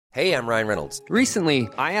Hey, I'm Ryan Reynolds. Recently,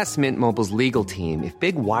 I asked Mint Mobile's legal team if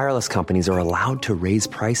big wireless companies are allowed to raise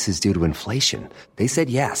prices due to inflation. They said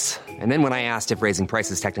yes. And then when I asked if raising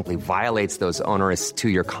prices technically violates those onerous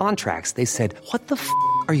two-year contracts, they said, "What the f***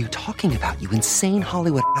 are you talking about, you insane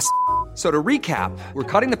Hollywood ass?" So to recap, we're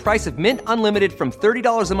cutting the price of Mint Unlimited from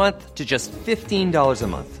 $30 a month to just $15 a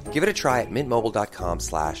month. Give it a try at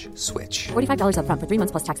mintmobile.com/switch. $45 up front for 3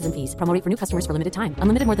 months plus taxes and fees. Promo rate for new customers for limited time.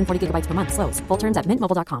 Unlimited more than 40 gigabytes per month. Slows full terms at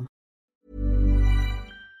mintmobile.com.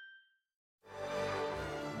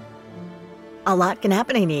 A lot can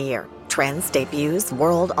happen in a year. Trends, debuts,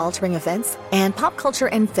 world-altering events, and pop culture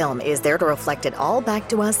and film is there to reflect it all back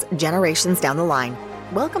to us generations down the line.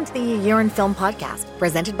 Welcome to the Year in Film podcast,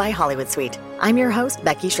 presented by Hollywood Suite. I'm your host,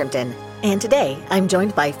 Becky Shrimpton. And today, I'm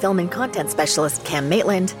joined by film and content specialist Cam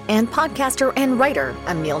Maitland and podcaster and writer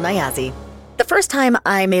Amil Niazi. The first time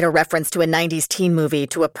I made a reference to a 90s teen movie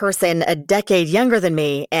to a person a decade younger than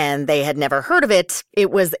me and they had never heard of it,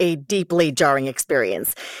 it was a deeply jarring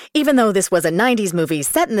experience. Even though this was a 90s movie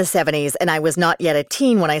set in the 70s and I was not yet a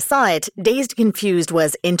teen when I saw it, Dazed and Confused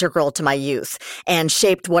was integral to my youth and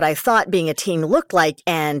shaped what I thought being a teen looked like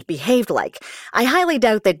and behaved like. I highly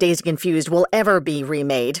doubt that Dazed and Confused will ever be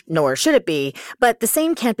remade, nor should it be, but the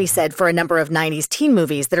same can't be said for a number of 90s teen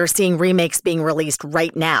movies that are seeing remakes being released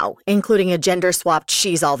right now, including a gender-swapped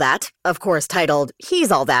She's All That, of course titled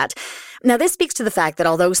He's All That. Now, this speaks to the fact that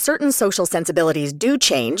although certain social sensibilities do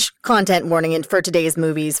change, content warning for today's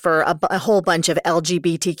movies for a whole bunch of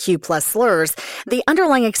LGBTQ plus slurs, the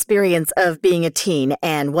underlying experience of being a teen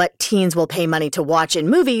and what teens will pay money to watch in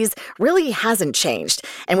movies really hasn't changed.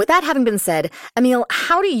 And with that having been said, Amil,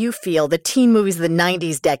 how do you feel the teen movies of the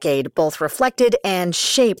 90s decade both reflected and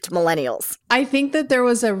shaped millennials? I think that there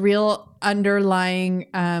was a real underlying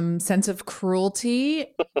sense of cruelty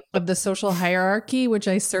of the social hierarchy, which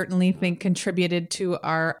I certainly think contributed to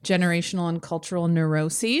our generational and cultural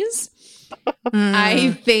neuroses.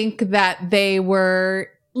 I think that they were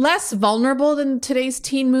less vulnerable than today's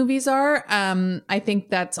teen movies are. I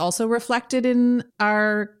think that's also reflected in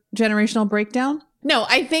our generational breakdown. No,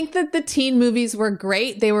 I think that the teen movies were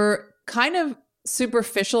great. They were kind of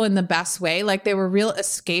superficial in the best way. Like, they were real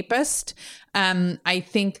escapist. I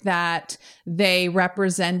think that they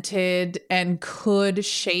represented and could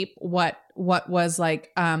shape what was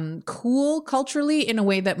like cool culturally in a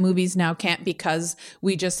way that movies now can't, because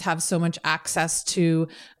we just have so much access to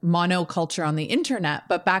monoculture on the internet.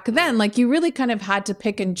 But back then, like, you really kind of had to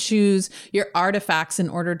pick and choose your artifacts in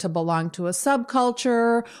order to belong to a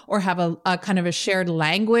subculture or have a kind of a shared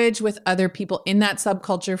language with other people in that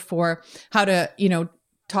subculture for how to,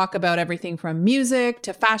 talk about everything from music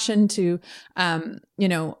to fashion to,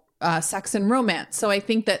 sex and romance. So I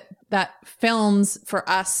think that films for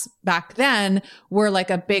us back then were like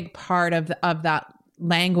a big part of that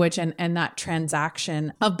language and that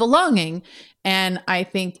transaction of belonging. And I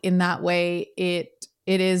think in that way, it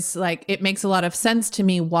is like, it makes a lot of sense to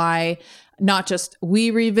me why not just we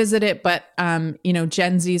revisit it, but, Gen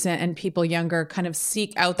Zs and people younger kind of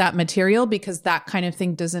seek out that material, because that kind of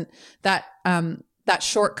thing that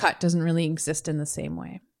shortcut doesn't really exist in the same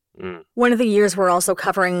way. One of the years we're also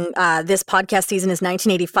covering this podcast season is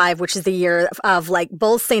 1985, which is the year of like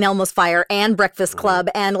both St. Elmo's Fire and Breakfast Club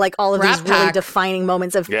and like all of these really defining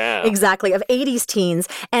moments of exactly of 80s teens.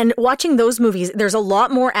 And watching those movies, there's a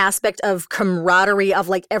lot more aspect of camaraderie of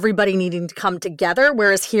like everybody needing to come together,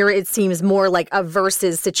 whereas here it seems more like a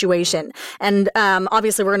versus situation. And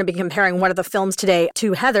obviously we're going to be comparing one of the films today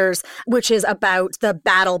to Heather's, which is about the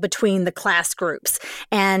battle between the class groups.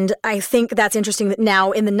 And I think that's interesting that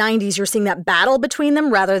now in the 90s, you're seeing that battle between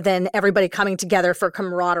them rather than everybody coming together for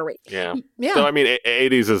camaraderie. Yeah. So, I mean,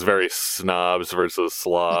 80s is very snobs versus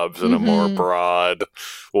slobs in a more broad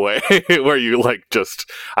way where you like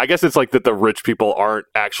just, I guess it's like that the rich people aren't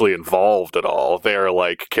actually involved at all. They're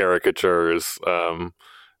like caricatures.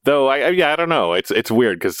 Though, I don't know. It's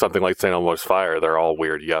weird because something like St. Elmo's Fire, they're all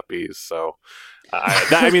weird yuppies. So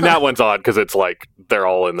that one's odd because it's like they're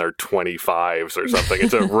all in their 25s or something.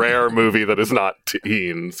 It's a rare movie that is not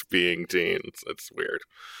teens being teens. It's weird.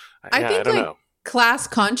 I think don't know. Class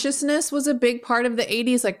consciousness was a big part of the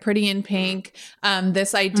 80s, like Pretty in Pink.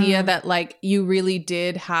 This idea that like you really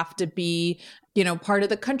did have to be, part of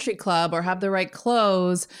the country club or have the right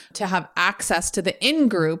clothes to have access to the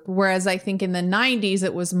in-group. Whereas I think in the 90s,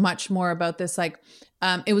 it was much more about this like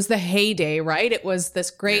it was the heyday, right? It was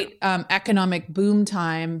this great economic boom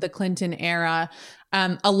time, the Clinton era.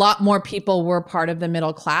 A lot more people were part of the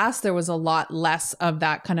middle class. There was a lot less of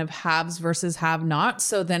that kind of haves versus have-nots.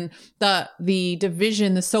 So then the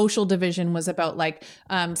division, the social division, was about like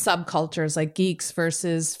subcultures, like geeks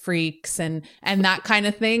versus freaks, and that kind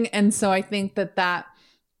of thing. And so I think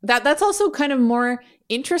that's also kind of more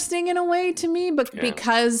interesting in a way to me, but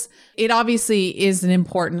because it obviously is an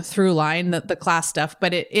important through line, the class stuff,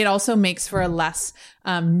 but it also makes for a less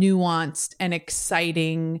nuanced and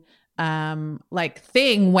exciting like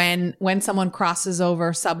thing when someone crosses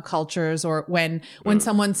over subcultures, or when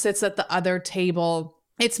someone sits at the other table.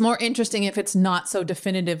 It's more interesting if it's not so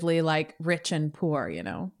definitively like rich and poor, you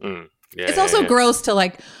know. It's also gross to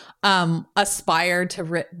like aspire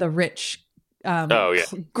to the rich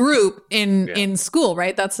group in school,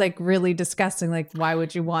 right? That's like really disgusting. Like, why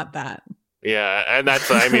would you want that? Yeah, and that's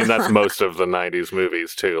most of the 90s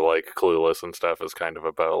movies too, like Clueless and stuff is kind of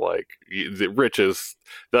about like the riches.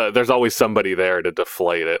 There's always somebody there to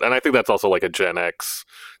deflate it. And I think that's also like a Gen X.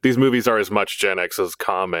 These movies are as much Gen X as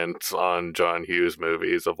comments on John Hughes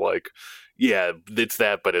movies of like, yeah, it's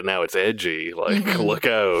that, but now it's edgy. Like, look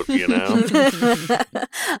out, you know?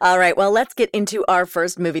 All right, well, let's get into our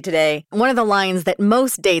first movie today. One of the lines that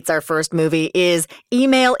most dates our first movie is,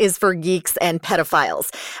 email is for geeks and pedophiles.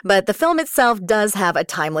 But the film itself does have a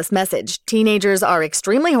timeless message. Teenagers are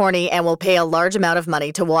extremely horny and will pay a large amount of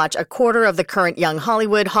money to watch a quarter of the current young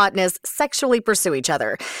Hollywood hotness sexually pursue each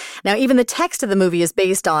other. Now, even the text of the movie is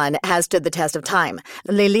based on has stood the test of time.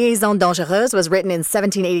 Les Liaisons Dangereuses was written in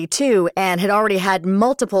 1782 and had already had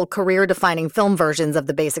multiple career-defining film versions of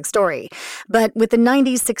the basic story. But with the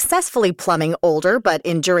 90s successfully plumbing older but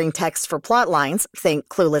enduring texts for plot lines, think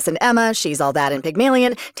Clueless and Emma, She's All That and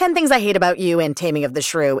Pygmalion, 10 Things I Hate About You and Taming of the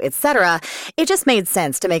Shrew, etc., it just made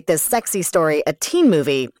sense to make this sexy story a teen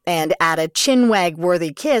movie and add a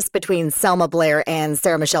chin-wag-worthy kiss between Selma Blair and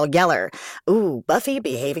Sarah Michelle Gellar. Ooh, Buffy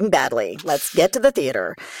behaving badly. Let's get to the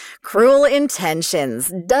theater. Cruel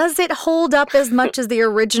Intentions. Does it hold up as much as the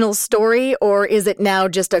original story, or is it now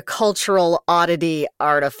just a cultural oddity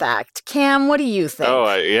artifact? Cam, what do you think? Oh,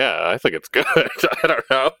 I think it's good. I don't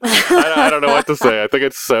know. I don't know what to say. I think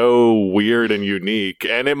it's so weird and unique,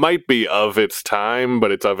 and it might be of its time,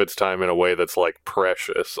 but it's of its time in a way that's like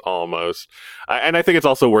precious almost. And I think it's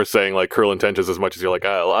also worth saying, like, Cruel Intentions, as much as you're like,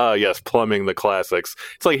 yes, plumbing the classics.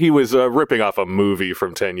 It's like he was ripping off a movie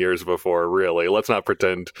from 10 years before, really. Let's not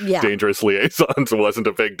pretend Dangerous Liaisons wasn't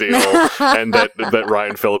a big deal, and that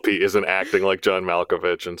Ryan Phillippe isn't acting like John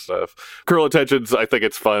Malkovich and stuff. Cruel Intentions, I think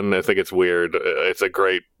it's fun. I think it's weird. It's a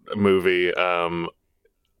great movie.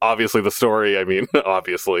 Obviously, the story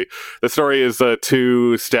is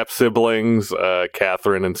two step-siblings,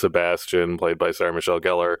 Catherine and Sebastian, played by Sarah Michelle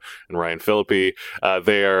Gellar and Ryan Phillippe.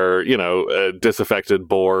 They are, disaffected,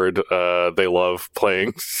 bored. They love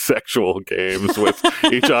playing sexual games with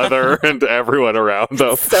each other and everyone around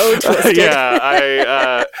them. So twisted.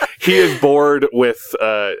 He is bored with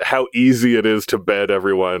how easy it is to bed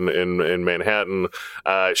everyone in Manhattan.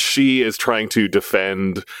 She is trying to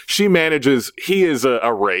defend. He is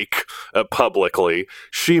a rake publicly.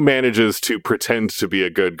 She manages to pretend to be a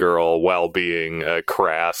good girl while being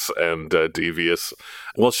crass and devious.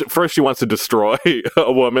 Well, first she wants to destroy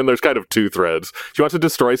a woman. There's kind of two threads. She wants to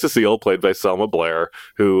destroy Cecile, played by Selma Blair,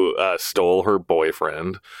 who stole her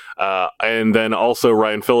boyfriend. And then also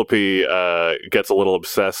Ryan Phillippe gets a little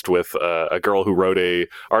obsessed with a girl who wrote a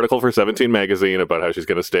article for 17 magazine about how she's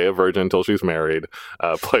going to stay a virgin until she's married,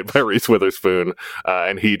 played by Reese Witherspoon.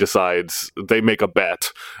 And he decides, they make a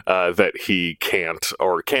bet that he can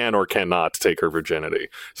or cannot take her virginity.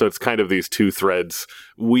 So it's kind of these two threads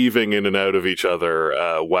weaving in and out of each other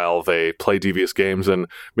while they play devious games, and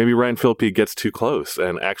maybe Ryan Phillippe gets too close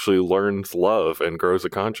and actually learns love and grows a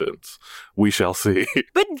conscience. We shall see.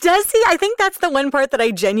 But does he? I think that's the one part that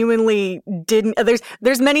I genuinely didn't.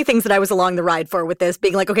 There's many things that I was along the ride for with this,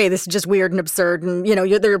 being like, okay, this is just weird and absurd, and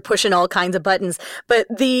they're pushing all kinds of buttons. But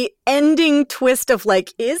the ending twist of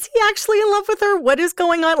like, is he actually in love with her? What is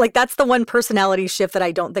going on? Like, that's the one personality shift that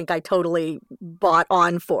I don't think I totally bought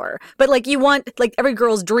on for. But like, you want, like, every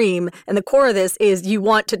girl's dream, and the core of this is you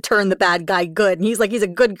want to turn the bad guy good, and he's a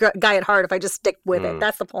good guy at heart if I just stick with it.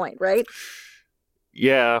 That's the point, right?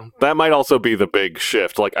 Yeah, that might also be the big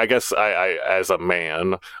shift. Like, I guess I as a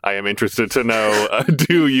man, I am interested to know,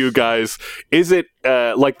 do you guys, is it,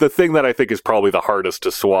 like, the thing that I think is probably the hardest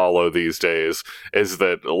to swallow these days is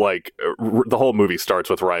that, like, the whole movie starts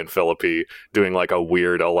with Ryan Phillippe doing, like, a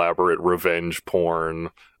weird, elaborate revenge porn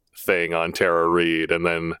thing on Tara Reid, and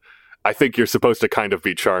then I think you're supposed to kind of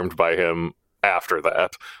be charmed by him after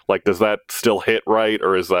that. Like, does that still hit right,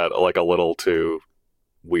 or is that like a little too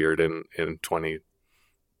weird in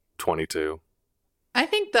 2022? I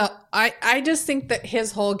think I just think that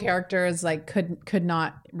his whole character is like could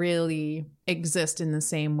not really exist in the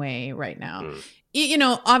same way right now. You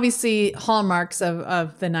know, obviously hallmarks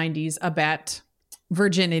of the 90s, abet,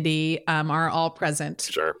 virginity, are all present.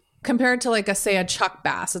 Sure. Compared to like a Chuck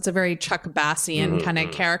Bass, it's a very Chuck Bassian kind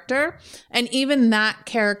of character. And even that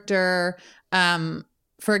character,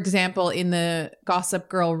 for example, in the Gossip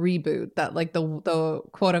Girl reboot, that like the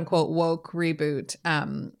quote unquote woke reboot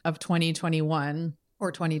of 2021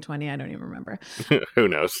 or 2020, I don't even remember. Who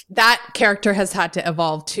knows? That character has had to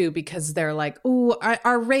evolve too, because they're like, ooh,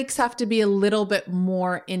 our rakes have to be a little bit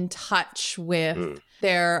more in touch with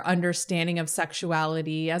their understanding of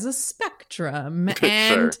sexuality as a spectrum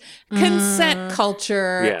and consent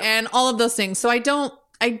culture and all of those things. So I don't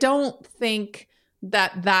think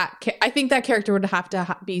I think that character would have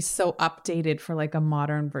to be so updated for like a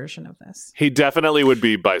modern version of this. He definitely would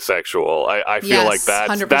be bisexual. I feel like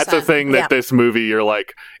that's a thing that this movie, you're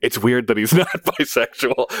like, it's weird that he's not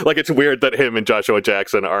bisexual. Like, it's weird that him and Joshua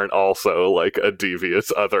Jackson aren't also like a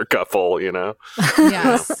devious other couple, you know?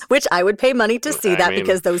 Yes. Which I would pay money to see that,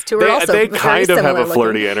 because those two are also they very kind of have a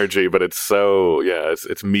flirty looking energy, but it's so,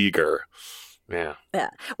 it's meager. Yeah.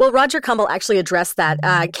 Well, Roger Kumble actually addressed that.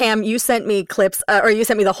 Cam, you sent me clips, or you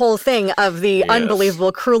sent me the whole thing of the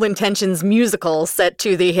unbelievable Cruel Intentions musical set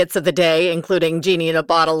to the hits of the day, including Genie in a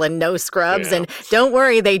Bottle and No Scrubs. And don't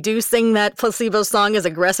worry, they do sing that Placebo song as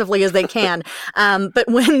aggressively as they can. But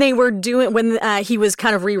when they were when he was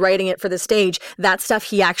kind of rewriting it for the stage, that stuff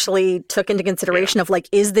he actually took into consideration of like,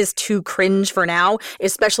 is this too cringe for now?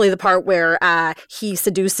 Especially the part where he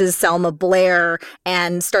seduces Selma Blair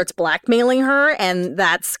and starts blackmailing her. And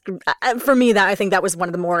that's, for me, that I think that was one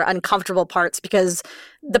of the more uncomfortable parts, because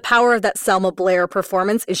the power of that Selma Blair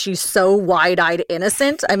performance is she's so wide-eyed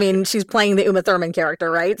innocent. I mean, she's playing the Uma Thurman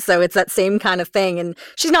character, right? So it's that same kind of thing. And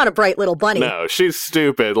she's not a bright little bunny. No, she's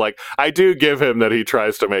stupid. Like, I do give him that he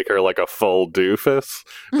tries to make her like a full doofus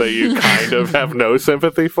that you kind of have no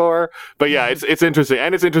sympathy for. But yeah, it's interesting.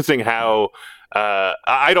 And it's interesting how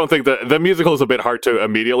I don't think the musical is a bit hard to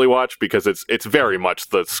immediately watch, because it's very much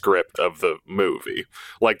the script of the movie.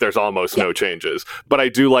 Like, there's almost no changes. But I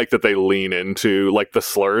do like that they lean into, like, the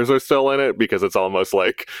slurs are still in it, because it's almost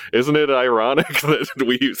like, isn't it ironic that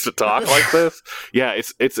we used to talk like this? Yeah,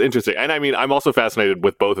 it's interesting. And I mean, I'm also fascinated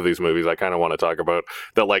with both of these movies. I kind of want to talk about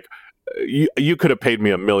that, like, you could have paid me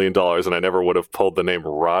 $1 million and I never would have pulled the name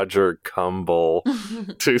Roger Kumble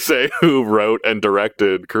to say who wrote and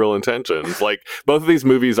directed Cruel Intentions. Like, both of these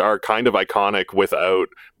movies are kind of iconic without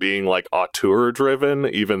being like auteur driven,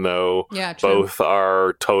 even though both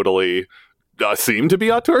are totally seem to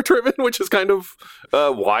be auteur driven, which is kind of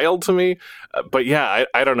wild to me. But yeah,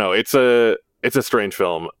 I don't know. It's a strange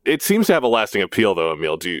film. It seems to have a lasting appeal, though.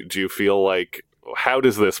 Emil, do you feel like, how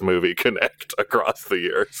does this movie connect across the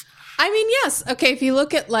years? I mean, yes. Okay, if you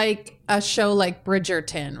look at like a show like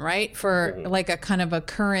Bridgerton, right, for like a kind of a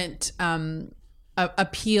current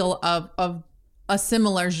appeal of a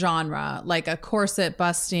similar genre, like a corset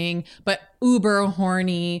busting but uber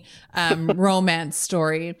horny romance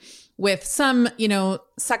story with some,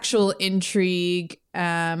 sexual intrigue.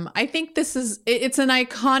 I think it's an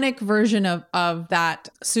iconic version of that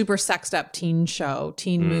super sexed up teen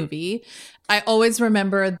movie. I always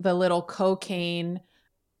remember the little cocaine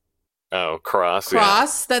cross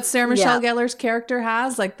that Sarah Michelle Gellar's character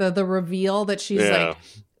has, like the reveal that she's like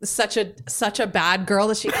such a bad girl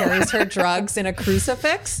that she carries her drugs in a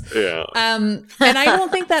crucifix. And I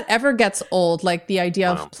don't think that ever gets old, like the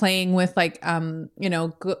idea of playing with like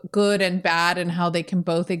good and bad and how they can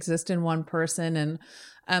both exist in one person. And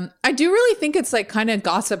I do really think it's like kind of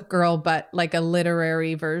Gossip Girl, but like a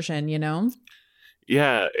literary version,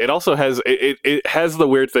 Yeah, it also has it has the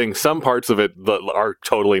weird thing. Some parts of it that are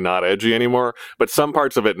totally not edgy anymore, but some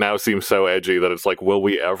parts of it now seem so edgy that it's like, will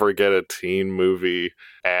we ever get a teen movie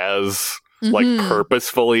as like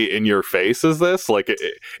purposefully in your face as this? Like,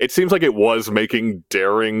 it seems like it was making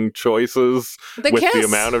daring choices with the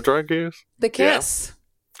amount of drug use. The Kiss.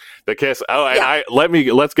 The Kiss. Oh, and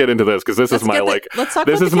let's get into this, because this is my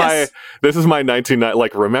this is my 1990,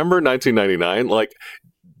 like, remember 1999, like,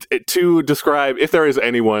 to describe, if there is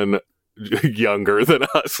anyone younger than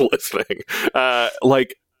us listening,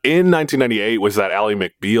 like, in 1998 was that Ally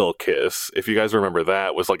McBeal kiss. If you guys remember,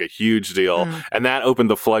 that was like a huge deal. And that opened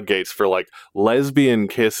the floodgates for like lesbian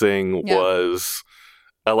kissing was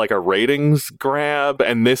like a ratings grab,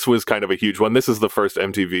 and this was kind of a huge one. This is the first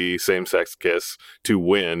MTV same-sex kiss to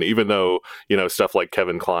win, even though, you know, stuff like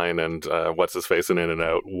Kevin Kline and what's his face in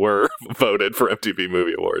In-N-Out were voted for MTV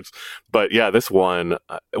Movie Awards. But yeah, this one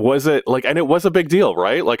was it like, and it was a big deal,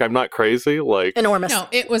 right? Like, I'm not crazy, like enormous. No,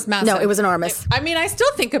 it was massive. No, it was enormous. I mean, I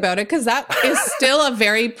still think about it because that is still a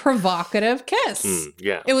very provocative kiss.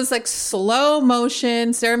 Yeah, it was like slow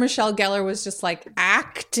motion. Sarah Michelle Gellar was just like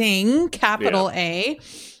acting, capital A.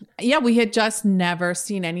 Yeah, we had just never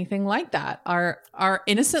seen anything like that. Our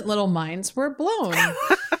innocent little minds were blown.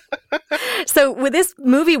 So with this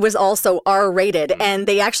movie was also R-rated, and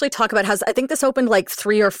they actually talk about how, I think this opened like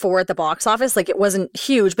 3 or 4 at the box office. Like, it wasn't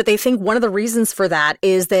huge, but they think one of the reasons for that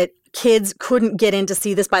is that kids couldn't get in to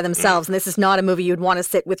see this by themselves, and this is not a movie you'd want to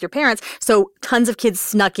sit with your parents. So tons of kids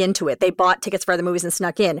snuck into it. They bought tickets for other movies and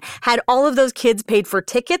snuck in. Had all of those kids paid for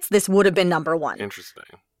tickets, this would have been number one. Interesting.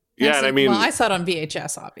 Yeah, and I mean, well, I saw it on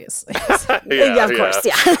VHS, obviously. Yeah, of course,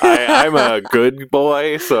 yeah. I'm a good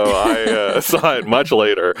boy, so I saw it much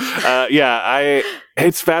later.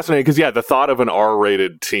 It's fascinating because, the thought of an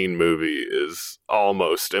R-rated teen movie is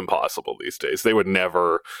almost impossible these days. They would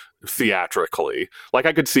never theatrically. Like,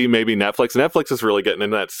 I could see maybe Netflix. Netflix is really getting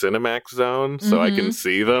into that Cinemax zone, so I can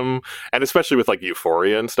see them. And especially with, like,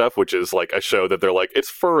 Euphoria and stuff, which is, like, a show that they're like, it's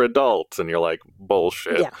for adults. And you're like,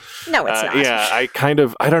 bullshit. Yeah. No, it's not. Yeah,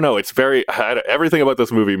 I don't know. It's very, everything about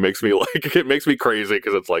this movie makes me, like, it makes me crazy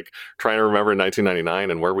because it's, like, trying to remember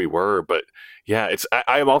 1999 and where we were. But, yeah,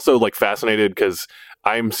 I am also, like, fascinated because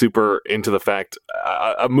I'm super into the fact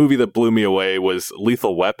a movie that blew me away was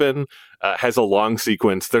Lethal Weapon. Has a long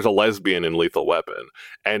sequence. There's a lesbian in Lethal Weapon,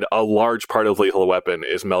 and a large part of Lethal Weapon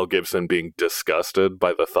is Mel Gibson being disgusted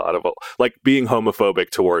by the thought of like being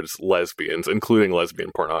homophobic towards lesbians, including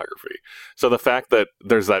lesbian pornography. So the fact that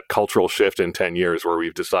there's that cultural shift in 10 years where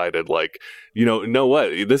we've decided, like, you know what,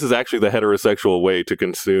 this is actually the heterosexual way to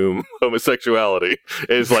consume homosexuality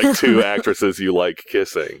is like two actresses you like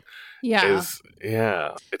kissing.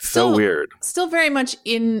 Yeah. It's so weird. Still very much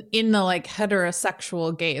in the like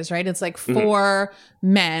heterosexual gaze, right? It's like for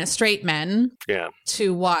men, straight men,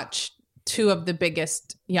 to watch two of the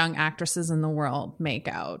biggest young actresses in the world make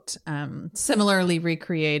out. Similarly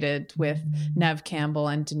recreated with Neve Campbell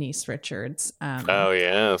and Denise Richards. Oh,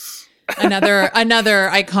 yes. Another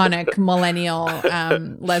iconic millennial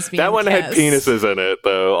lesbian. That one kiss. had penises in it,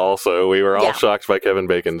 though. Also, we were all shocked by Kevin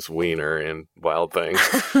Bacon's wiener in Wild Things.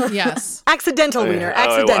 Yes, accidental wiener.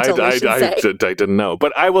 Accidental. I didn't know,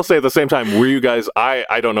 but I will say at the same time, were you guys?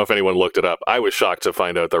 I don't know if anyone looked it up. I was shocked to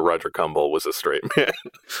find out that Roger Kumble was a straight man,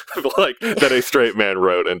 like that a straight man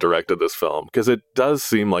wrote and directed this film, because it does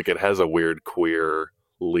seem like it has a weird queer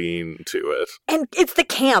lean to it. And it's the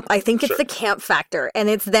camp. I think it's the camp factor. And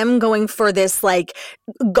it's them going for this like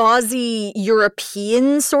gauzy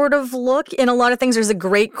European sort of look in a lot of things. There's a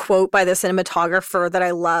great quote by the cinematographer that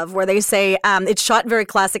I love where they say, it's shot very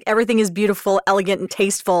classic. Everything is beautiful, elegant, and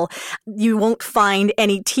tasteful. You won't find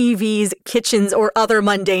any TVs, kitchens, or other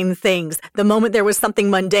mundane things. The moment there was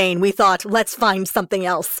something mundane, we thought, let's find something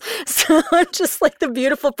else. So just like the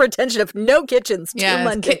beautiful pretension of no kitchens, too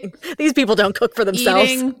mundane. These people don't cook for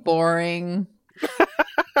themselves. Boring.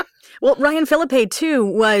 Well, Ryan Philippe, too,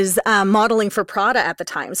 was modeling for Prada at the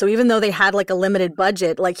time. So even though they had like a limited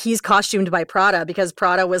budget, like he's costumed by Prada because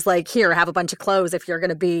Prada was like, here, have a bunch of clothes if you're going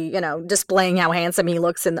to be, displaying how handsome he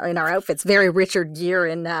looks in our outfits. Very Richard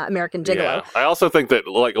Gere in American Gigolo. Yeah. I also think that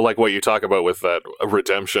like what you talk about with that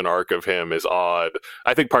redemption arc of him is odd.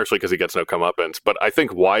 I think partially because he gets no comeuppance, but I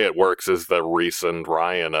think why it works is the Reese and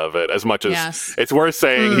Ryan of it. As much as it's worth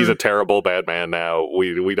saying he's a terrible bad man now,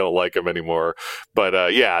 we don't like him anymore. But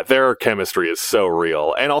their chemistry is so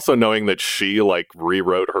real, and also knowing that she like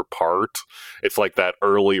rewrote her part. It's like that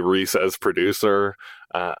early Reese as producer.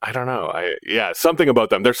 I don't know. Something about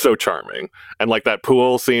them. They're so charming, and like that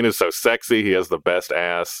pool scene is so sexy. He has the best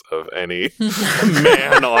ass of any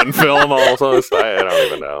man on film. Almost, I don't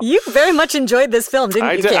even know. You very much enjoyed this film,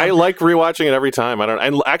 didn't you? I like rewatching it every time.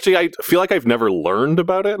 And actually, I feel like I've never learned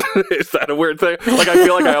about it. Is that a weird thing? Like, I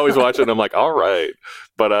feel like I always watch it and I'm like, all right.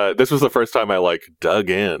 But this was the first time I like dug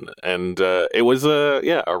in, and it was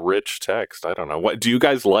a rich text. I don't know. What do you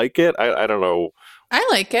guys like it? I don't know. I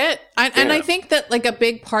like it. And I think that like a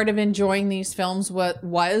big part of enjoying these films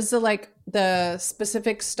was the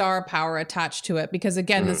specific star power attached to it. Because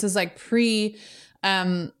again, this is like pre,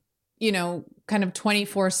 kind of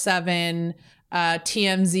 24/7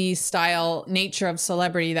 TMZ style nature of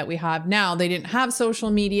celebrity that we have now. They didn't have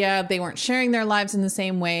social media. They weren't sharing their lives in the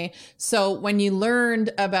same way. So when you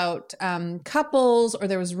learned about couples, or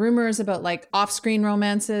there was rumors about like off-screen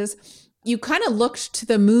romances, you kind of looked to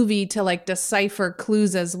the movie to like decipher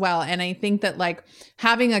clues as well. And I think that like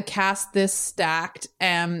having a cast this stacked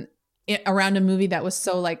around a movie that was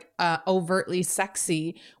so like overtly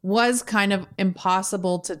sexy was kind of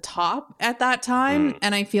impossible to top at that time.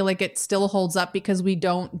 And I feel like it still holds up because we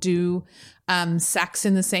don't do sex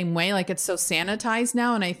in the same way. Like it's so sanitized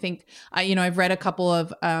now. And I think, I've read a couple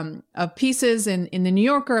of pieces in the New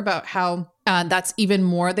Yorker about how that's even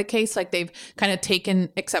more the case. Like they've kind of taken,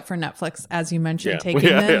 except for Netflix, as you mentioned, taking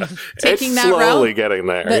it's that slowly route. Getting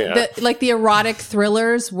there. Like the erotic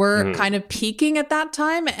thrillers were kind of peaking at that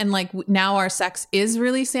time. And like now our sex is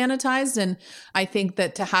really sanitized. And I think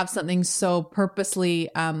that to have something so purposely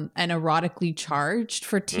and erotically charged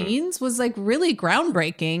for teens was like really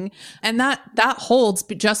groundbreaking. And that holds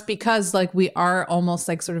just because like we are almost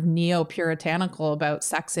like sort of neo-puritanical about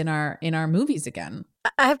sex in our movies again.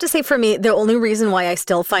 I have to say, for me, the only reason why I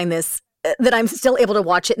still find this, that I'm still able to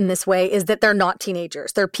watch it in this way, is that they're not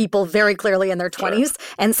teenagers. They're people very clearly in their 20s.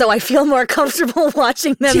 And so I feel more comfortable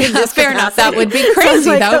watching them in this fair enough. That would be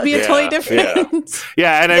crazy. Like, that would be a totally different.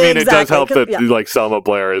 Yeah, and I mean, it does help that like Selma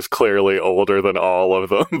Blair is clearly older than all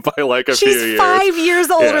of them by like a few years. She's 5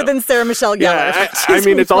 years older than Sarah Michelle Gellar. Yeah, I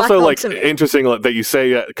mean, it's also like interesting that you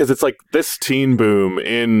say, because it's like this teen boom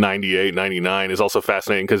in 98, 99 is also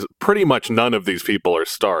fascinating because pretty much none of these people are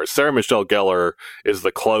stars. Sarah Michelle Gellar is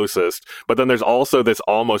the closest. But then there's also this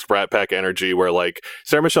almost Brat Pack energy where like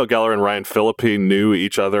Sarah Michelle Gellar and Ryan Phillippe knew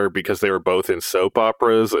each other because they were both in soap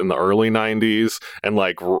operas in the early 90s. And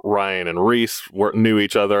like Ryan and Reese knew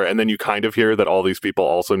each other. And then you kind of hear that all these people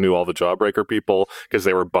also knew all the Jawbreaker people because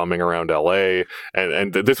they were bumming around LA.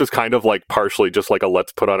 And this was kind of like partially just like a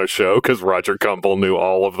let's put on a show because Roger Gumbel knew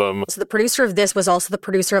all of them. So the producer of this was also the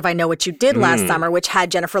producer of I Know What You Did Last Summer, which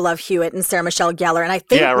had Jennifer Love Hewitt and Sarah Michelle Gellar. And I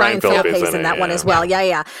think Ryan Phillippe is in that one as well.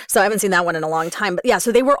 Yeah. So I haven't seen that one in a long time. But yeah,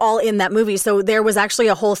 so they were all in that movie. So there was actually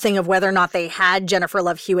a whole thing of whether or not they had Jennifer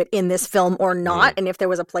Love Hewitt in this film or not, and if there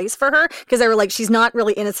was a place for her, because they were like, she's not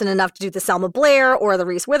really innocent enough to do the Selma Blair or the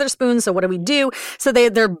Reese Witherspoon, so what do we do? So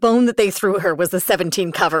their bone that they threw her was the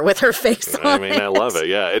 17 cover with her face on I mean, I love it.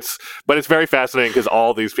 Yeah, but it's very fascinating because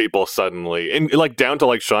all these people suddenly, and like down to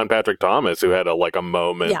like Sean Patrick Thomas, who had a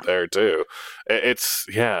moment there too. It's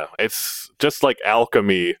just like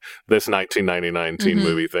alchemy, this 1999 teen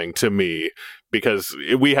movie thing to me, because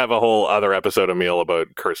we have a whole other episode, Amil,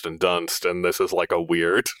 about Kirsten Dunst, and this is like a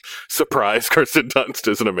weird surprise. Kirsten Dunst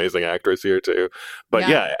is an amazing actress here too. But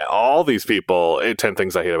yeah all these people, 10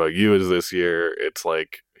 Things I Hate About You is this year. It's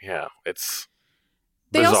like, it's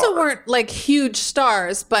They bizarre. also weren't like huge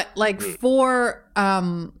stars, but like for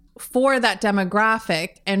that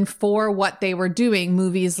demographic and for what they were doing,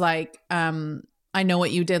 movies like I Know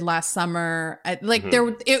What You Did Last Summer,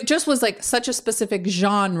 it just was like such a specific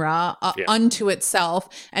genre unto itself,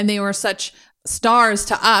 and they were such stars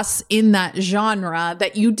to us in that genre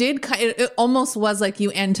that you did it almost was like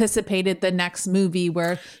you anticipated the next movie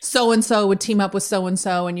where so and so would team up with so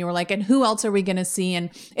and you were like, and who else are we going to see?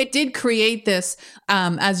 And it did create this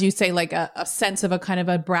as you say, like a sense of a kind of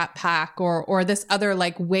a Brat Pack or this other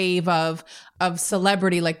like wave of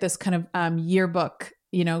celebrity, like this kind of yearbook,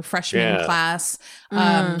 freshman class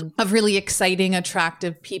of really exciting,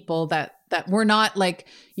 attractive people that were not like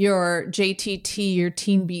your JTT, your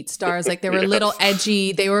Teen Beat stars. Like they were a little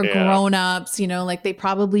edgy. They were grown-ups, like they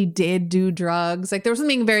probably did do drugs. Like there was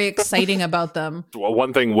something very exciting about them. Well,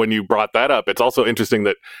 one thing, when you brought that up, it's also interesting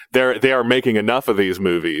that they are making enough of these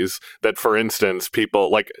movies that, for instance, people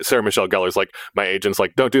like Sarah Michelle Gellar's like, my agent's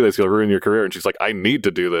like, don't do this, you'll ruin your career. And she's like, I need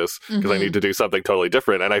to do this because I need to do something totally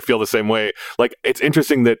different. And I feel the same way. Like, it's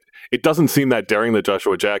interesting that it doesn't seem that daring that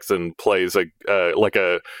Joshua Jackson plays like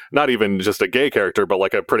a not even just a gay character, but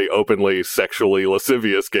like a pretty openly sexually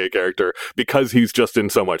lascivious gay character, because he's just in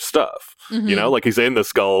so much stuff. Like he's in The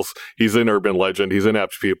Skulls, he's in Urban Legend, he's in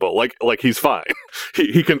Apt People. Like he's fine.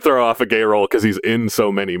 he can throw off a gay role because he's in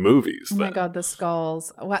so many movies. Oh my God, The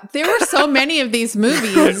Skulls! Wow. There were so many of these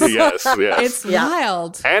movies. yes, it's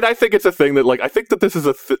wild. And I think it's a thing that I think that this is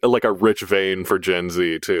like a rich vein for Gen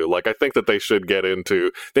Z too. Like I think that they should get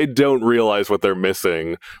into. They don't realize what they're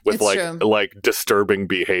missing with like disturbing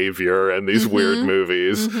behavior and these weird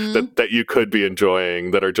movies that you could be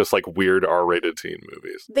enjoying that are just like weird R-rated teen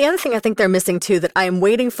movies. The other thing I think they're missing too that I am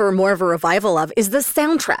waiting for more of a revival of is the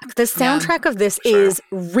soundtrack. The soundtrack of this is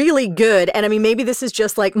really good. And I mean, maybe this is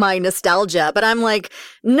just like my nostalgia, but I'm like,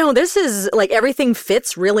 no, this is like everything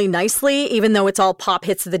fits really nicely, even though it's all pop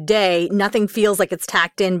hits of the day. Nothing feels like it's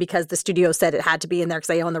tacked in because the studio said it had to be in there because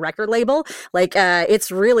they own the record label. Like,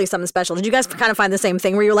 it's really something special. Did you guys kind of find the same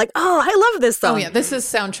thing where you're like, oh, I love this song? Oh yeah, this is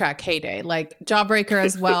soundtrack heyday. Like Jawbreaker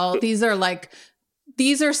as well. These are like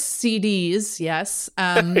these are CDs, yes,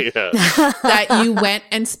 Yeah. that you went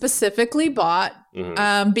and specifically bought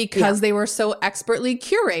because they were so expertly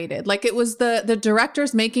curated. Like it was the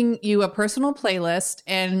directors making you a personal playlist,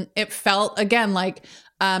 and it felt again like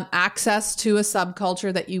access to a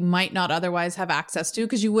subculture that you might not otherwise have access to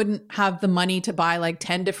because you wouldn't have the money to buy like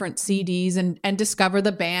 10 different CDs and discover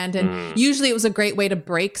the band. And usually it was a great way to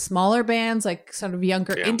break smaller bands, like sort of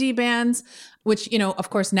younger indie bands, which, you know,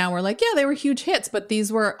 of course now we're like, yeah, they were huge hits, but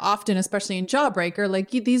these were often, especially in Jawbreaker,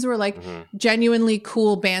 like these were like genuinely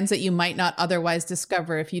cool bands that you might not otherwise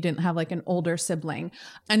discover if you didn't have like an older sibling.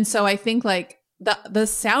 And so I think like the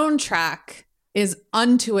soundtrack is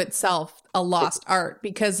unto itself a lost art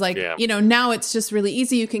because like, you know, now it's just really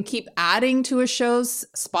easy. You can keep adding to a show's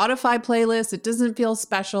Spotify playlist. It doesn't feel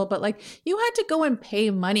special, but like you had to go and pay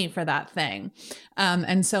money for that thing.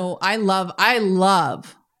 And so I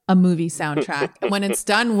love a movie soundtrack. And when it's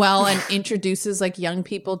done well and introduces like young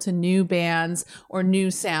people to new bands or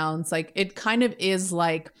new sounds, like it kind of is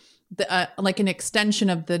like like an extension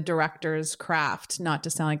of the director's craft, not to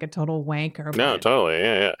sound like a total wanker. No, totally.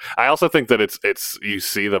 Yeah. I also think that it's you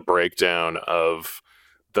see the breakdown of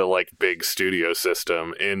the like big studio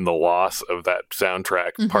system in the loss of that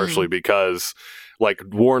soundtrack, partially because like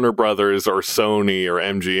Warner Brothers or Sony or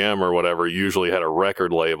MGM or whatever usually had a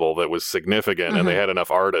record label that was significant and they had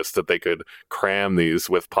enough artists that they could cram these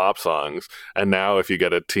with pop songs. And now if you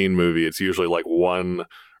get a teen movie, it's usually like one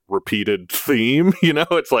repeated theme, you know.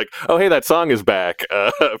 It's like, oh hey, that song is back,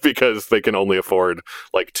 because they can only afford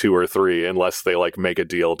like 2 or 3 unless they like make a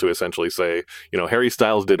deal to essentially say, you know, Harry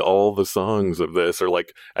Styles did all the songs of this, or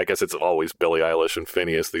like I guess it's always Billie Eilish and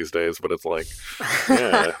Phineas these days, but it's like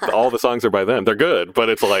yeah, all the songs are by them. They're good, but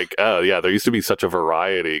it's like oh yeah, there used to be such a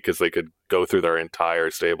variety because they could go through their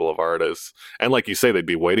entire stable of artists, and like you say, they'd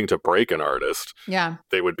be waiting to break an artist. Yeah,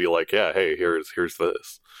 they would be like, yeah, hey, here's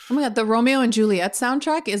this. Oh my god, the Romeo and Juliet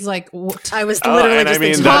soundtrack is like I was literally just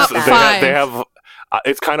thinking top 5. They have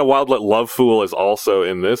it's kind of wild that Love Fool is also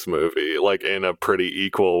in this movie, like in a pretty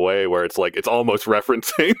equal way, where it's like it's almost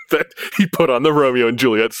referencing that he put on the Romeo and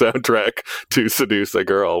Juliet soundtrack to seduce a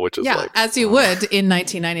girl, which is like as you would in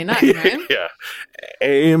 1999, right? Yeah,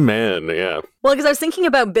 amen. Yeah. Well, because I was thinking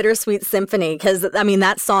about Bittersweet Symphony, because, I mean,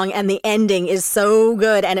 that song and the ending is so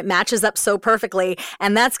good and it matches up so perfectly.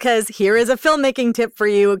 And that's because here is a filmmaking tip for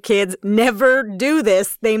you, kids. Never do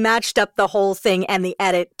this. They matched up the whole thing and the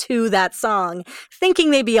edit to that song,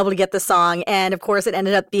 thinking they'd be able to get the song. And, of course, it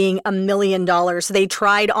ended up being $1 million. So they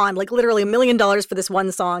tried on, like, literally $1 million for this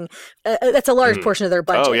one song. That's a large portion of their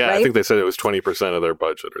budget, Oh, yeah. right? I think they said it was 20% of their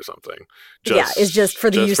budget or something. It's just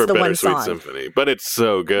for the use of the one song. Symphony. But it's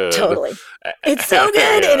so good. Totally. It's so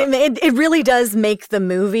good. And it really does make the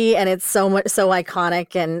movie, and it's so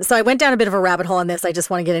iconic. And so I went down a bit of a rabbit hole on this. I just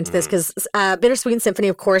want to get into this because Bittersweet Symphony,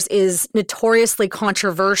 of course, is notoriously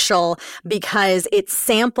controversial because it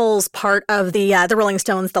samples part of the Rolling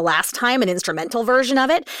Stones' The Last Time, an instrumental version of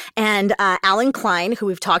it. And Alan Klein, who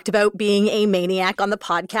we've talked about being a maniac on the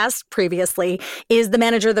podcast previously, is the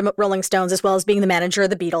manager of the Rolling Stones as well as being the manager of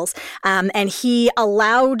the Beatles. And he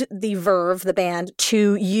allowed the Verve, the band,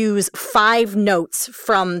 to use 5 notes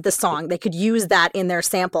from the song. They could use that in their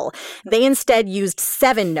sample. They instead used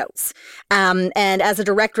 7 notes. And as a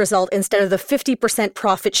direct result, instead of the 50%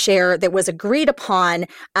 profit share that was agreed upon,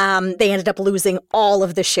 they ended up losing all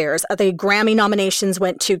of the shares. The Grammy nominations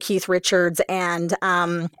went to Keith Richards and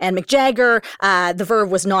Mick Jagger. The Verve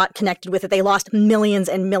was not connected with it. They lost millions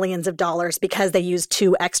and millions of dollars because they used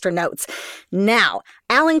 2 extra notes. Now,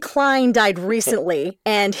 Alan Klein died recently,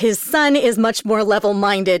 and his son is much more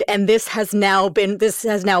level-minded, and this has now been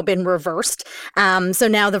reversed. So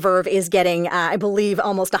now the Verve is getting, I believe,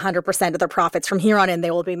 almost 100% of their profits. From here on in,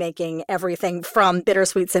 they will be making everything from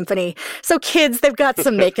Bittersweet Symphony. So kids, they've got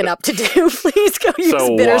some making up to do. Please go use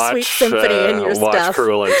Bittersweet Symphony in your watch stuff.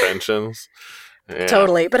 Cruel Intentions. Yeah.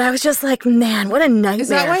 Totally. But I was just like, man, what a nightmare. Is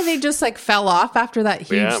that why they just like fell off after that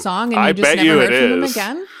huge song and you just never heard from them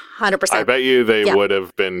again? 100%. I bet you they would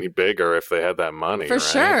have been bigger if they had that money. For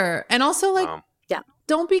sure. And also, like,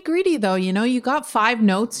 don't be greedy, though. You know, you got 5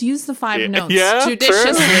 notes. Use the 5 notes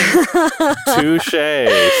judiciously. Touche.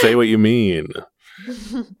 Say what you mean.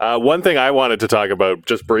 One thing I wanted to talk about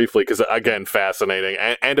just briefly, because, again, fascinating,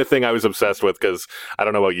 and a thing I was obsessed with, because I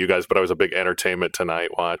don't know about you guys, but I was a big Entertainment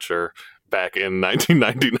Tonight watcher back in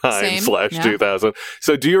 1999/2000.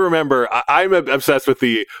 So do you remember, I'm obsessed with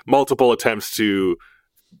the multiple attempts to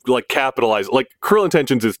like capitalize. Like Cruel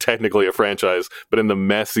Intentions is technically a franchise, but in the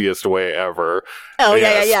messiest way ever. Oh,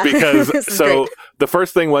 yeah. Because great. The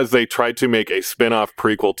first thing was they tried to make a spin-off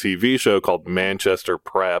prequel TV show called Manchester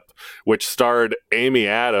Prep, which starred Amy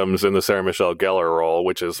Adams in the Sarah Michelle Gellar role,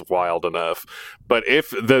 which is wild enough. But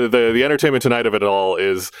if the entertainment tonight of it all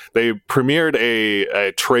is they premiered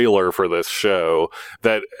a trailer for this show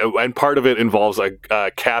and part of it involves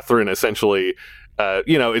Catherine essentially.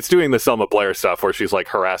 It's doing the Selma Blair stuff where she's like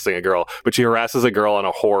harassing a girl, but she harasses a girl on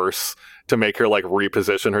a horse to make her like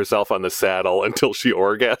reposition herself on the saddle until she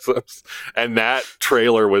orgasms. And that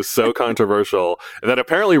trailer was so controversial that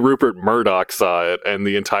apparently Rupert Murdoch saw it and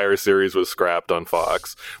the entire series was scrapped on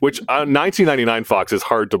Fox, which on 1999 Fox is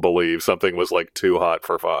hard to believe something was like too hot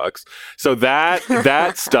for Fox. So that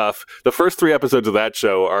stuff, the first 3 episodes of that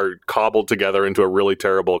show are cobbled together into a really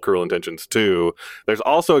terrible Cruel Intentions 2. There's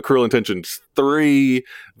also a Cruel Intentions 3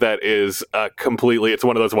 that is it's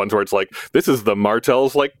one of those ones where it's like, this is the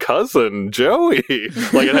Martell's like cousin Joey.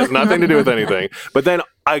 Like it has nothing to do with anything. But then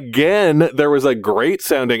again, there was a great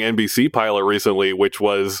sounding NBC pilot recently, which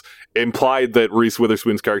was implied that Reese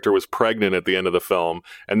Witherspoon's character was pregnant at the end of the film.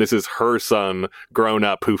 And this is her son grown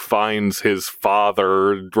up who finds his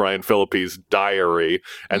father, Ryan Phillippe's diary,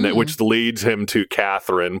 and that which leads him to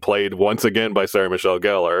Catherine, played once again by Sarah Michelle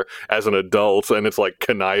Gellar, as an adult. And it's like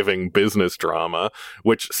conniving business drama,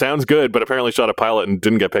 which sounds good, but apparently shot a pilot and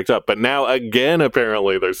didn't get picked up. But now again,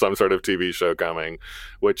 apparently there's some sort of TV show coming,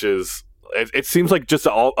 which is, it seems like just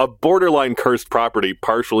a borderline cursed property,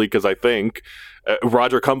 partially because I think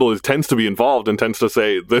Roger Kumble tends to be involved and tends to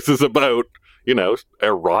say, this is about,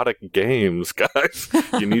 erotic games, guys.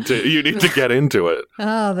 You need to get into it.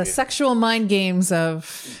 Oh, the sexual mind games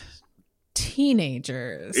of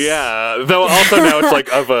teenagers. Yeah, though also now it's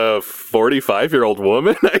like of a 45-year-old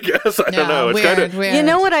woman, I guess. I don't know. It's kind of weird. You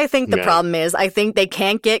know what I think the problem is? I think they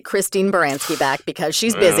can't get Christine Baranski back because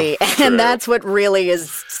she's busy, and that's what really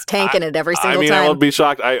is tanking it every single time. I would be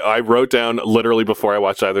shocked. I wrote down literally before I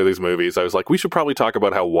watched either of these movies, I was like, we should probably talk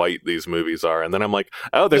about how white these movies are. And then I'm like,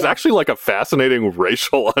 oh, there's actually like a fascinating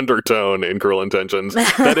racial undertone in Cruel Intentions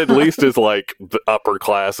that at least is like the upper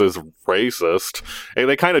class is racist. And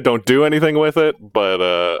they kind of don't do anything with it,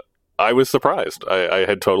 but I was surprised. I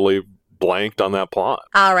had totally blanked on that plot.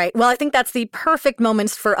 All right. Well, I think that's the perfect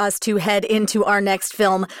moment for us to head into our next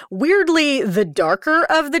film, weirdly the darker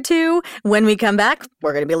of the two. When we come back,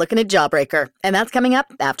 we're going to be looking at Jawbreaker, and that's coming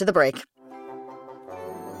up after the break.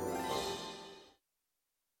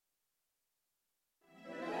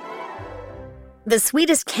 The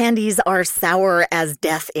sweetest candies are sour as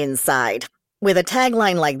death inside. With a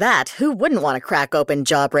tagline like that, who wouldn't want to crack open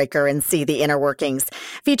Jawbreaker and see the inner workings?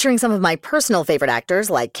 Featuring some of my personal favorite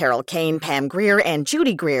actors like Carol Kane, Pam Grier, and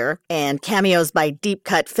Judy Greer, and cameos by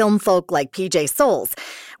deep-cut film folk like PJ Soles.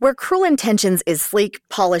 Where Cruel Intentions is sleek,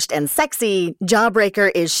 polished, and sexy,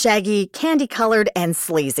 Jawbreaker is shaggy, candy-colored, and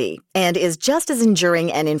sleazy, and is just as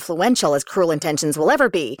enduring and influential as Cruel Intentions will ever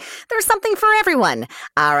be. There's something for everyone.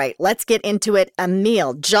 All right, let's get into it.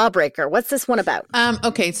 Amil, Jawbreaker, what's this one about?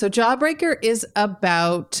 Okay, so Jawbreaker is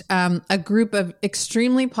about a group of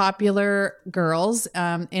extremely popular girls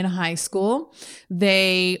in high school.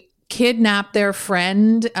 They kidnap their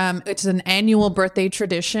friend. It's an annual birthday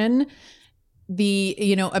tradition. The,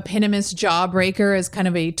 eponymous Jawbreaker is kind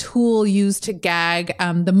of a tool used to gag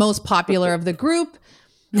the most popular of the group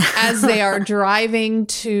as they are driving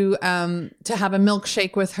to have a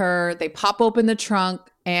milkshake with her. They pop open the trunk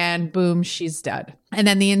and boom, she's dead. And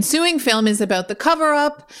then the ensuing film is about the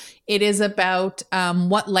cover-up. It is about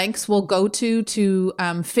what lengths we'll go to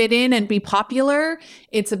fit in and be popular.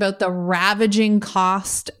 It's about the ravaging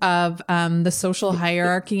cost of the social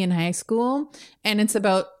hierarchy in high school. And it's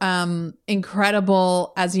about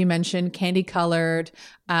incredible, as you mentioned, candy-colored,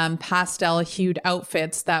 pastel-hued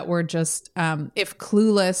outfits that were just, if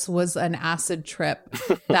Clueless was an acid trip,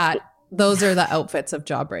 those are the outfits of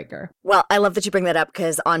Jawbreaker. Well, I love that you bring that up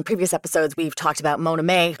because on previous episodes, we've talked about Mona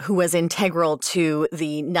May, who was integral to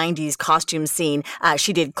the 90s costume scene.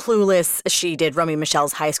 She did Clueless. She did Romy and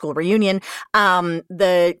Michelle's high school reunion.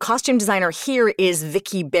 The costume designer here is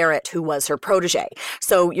Vicki Barrett, who was her protege.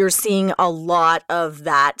 So you're seeing a lot of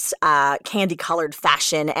that candy-colored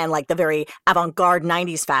fashion and like the very avant-garde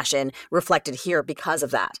 90s fashion reflected here because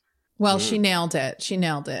of that. Well, she nailed it. She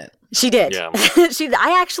nailed it. She did. Yeah.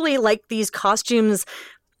 I actually like these costumes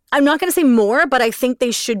I'm not going to say more, but I think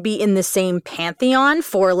they should be in the same pantheon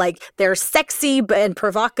for like they're sexy and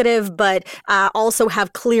provocative, but also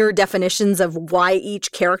have clear definitions of why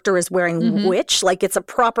each character is wearing which. Like it's a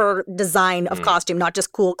proper design of costume, not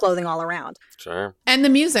just cool clothing all around. Sure. And the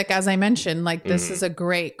music, as I mentioned, like this is a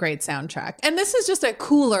great soundtrack. And this is just a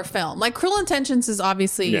cooler film. Like Cruel Intentions is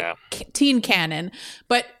obviously teen canon,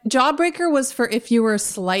 but Jawbreaker was for if you were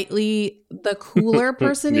slightly the cooler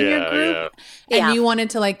person in your group and you wanted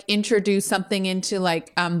to like introduce something into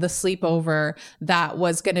like the sleepover that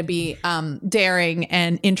was going to be daring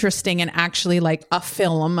and interesting and actually like a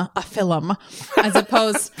film as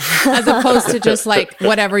opposed to just like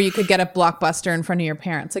whatever you could get at Blockbuster in front of your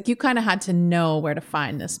parents. Like you kind of had to know where to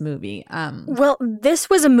find this movie. Well, this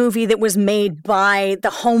was a movie that was made by the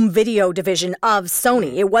home video division of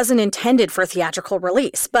Sony. It wasn't intended for theatrical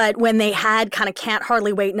release, but when they had kind of Can't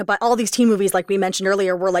Hardly Wait and all these teen movies, like we mentioned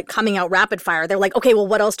earlier, were like coming out rapid fire. They're like, okay, well,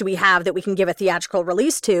 what else do we have that we can give a theatrical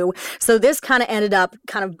release to? So this kind of ended up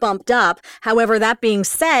kind of bumped up. However, that being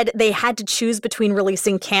said, they had to choose between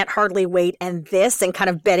releasing Can't Hardly Wait and this and kind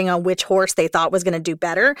of betting on which horse they thought was going to do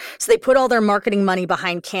better. So they put all their marketing money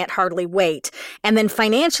behind Can't Hardly Wait. And then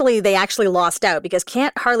financially, they actually lost out because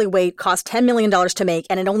Can't Hardly Wait cost $10 million to make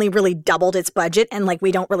and it only really doubled its budget. And like,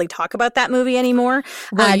 we don't really talk about that movie anymore.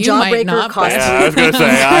 Well, Jawbreaker cost. Yeah, I was going to say,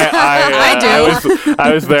 I do.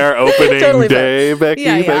 I was there opening Totally day, Becky.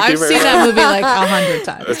 I've seen that movie like 100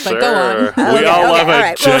 times. But go on. We all love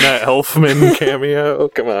a Jenna Elfman cameo.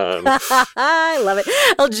 Come on. I love it.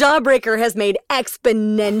 Well, Jawbreaker has made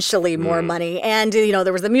exponentially more money. And, you know,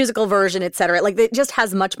 there was the musical version, et cetera. Like, it just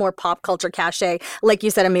has much more pop culture cachet. Like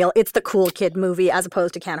you said, Amil, it's the cool kid movie as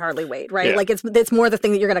opposed to Can't Hardly Wait, right? Yeah. Like, it's more the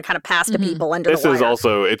thing that you're going to kind of pass to people under the wire. This is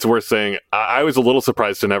also, it's worth saying, I was a little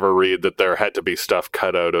surprised to never read that there had to be stuff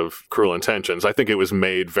cut out of Cruel Intentions. I think it was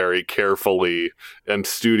made very carefully and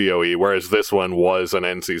studio-y, whereas this one was an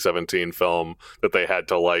NC-17 film that they had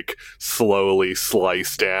to like slowly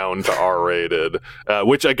slice down to R-rated,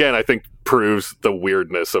 which again I think proves the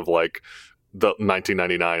weirdness of like the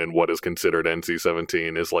 1999 and what is considered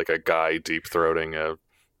NC-17 is like a guy deep-throating a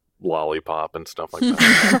lollipop and stuff like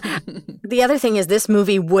that. The other thing is this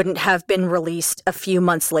movie wouldn't have been released a few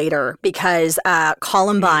months later because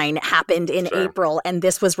Columbine happened in April and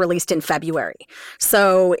this was released in February.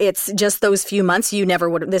 So it's just those few months.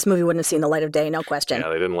 This movie wouldn't have seen the light of day, no question. Yeah,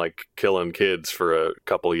 they didn't like killing kids for a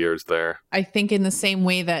couple years there. I think in the same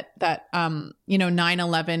way that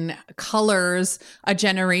 9/11 colors a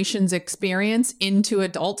generation's experience into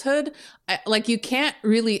adulthood. Like you can't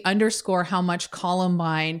really underscore how much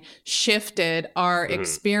Columbine shifted our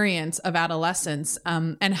experience of adolescence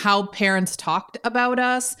and how parents talked about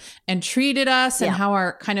us and treated us and how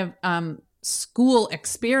our kind of school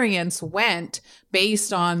experience went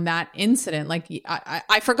based on that incident. Like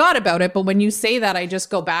I forgot about it, but when you say that, I just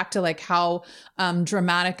go back to like how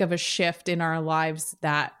dramatic of a shift in our lives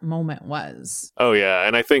that moment was. Oh yeah,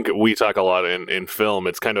 and I think we talk a lot in film.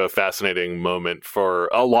 It's kind of a fascinating moment for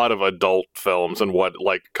a lot of adult films and what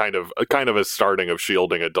like kind of a starting of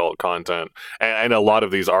shielding adult content, and a lot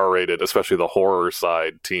of these R-rated, especially the horror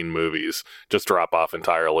side teen movies, just drop off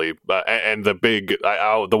entirely. And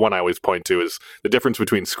the one I always point to is the difference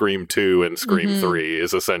between Scream 2 and Scream 3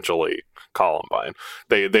 is essentially Columbine.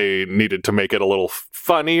 They needed to make it a little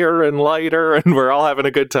funnier and lighter, and we're all having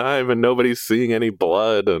a good time, and nobody's seeing any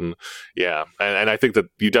blood, and and I think that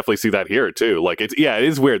you definitely see that here too. Like it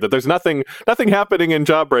is weird that there's nothing happening in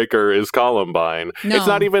Jawbreaker is Columbine. No. It's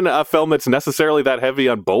not even a film that's necessarily that heavy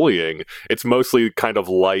on bullying. It's mostly kind of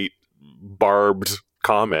light, barbed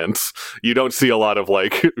comments. You don't see a lot of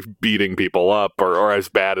like beating people up or as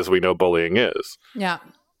bad as we know bullying is. Yeah.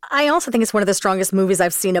 I also think it's one of the strongest movies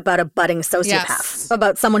I've seen about a budding sociopath,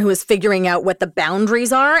 about someone who is figuring out what the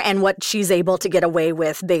boundaries are and what she's able to get away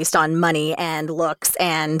with based on money and looks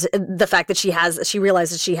and the fact that she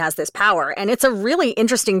realizes she has this power. And it's a really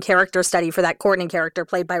interesting character study for that Courtney character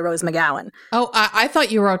played by Rose McGowan. Oh, I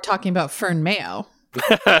thought you were talking about Fern Mayo.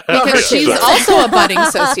 Because she's also a budding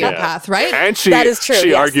sociopath, right? And that is true.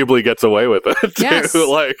 She arguably gets away with it. Too.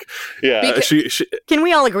 Yes. She Can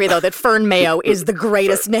we all agree though that Fern Mayo is the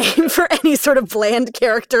greatest name for any sort of bland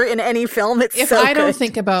character in any film? It's if I don't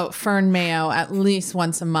think about Fern Mayo at least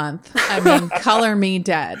once a month, I mean, color me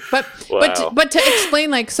dead. But to explain,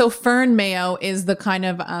 like, so Fern Mayo is the kind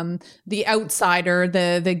of the outsider,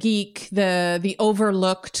 the geek, the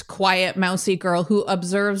overlooked, quiet, mousy girl who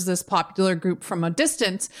observes this popular group from a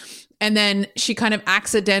distance, and then she kind of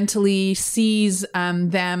accidentally sees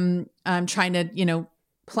them trying to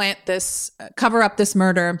plant this, cover up this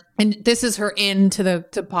murder. And this is her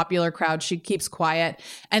to popular crowd. She keeps quiet,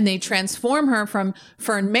 and they transform her from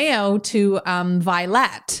Fern Mayo to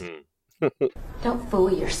Violet. Don't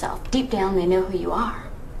fool yourself. Deep down, they know who you are.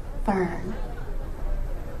 Fern.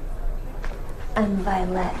 I'm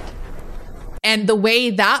Violet. And the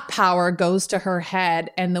way that power goes to her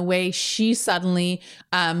head, and the way she suddenly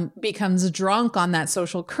becomes drunk on that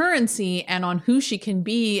social currency and on who she can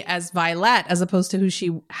be as Violet as opposed to who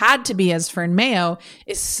she had to be as Fern Mayo,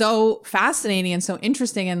 is so fascinating and so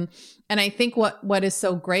interesting. And I think what is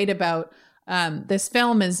so great about this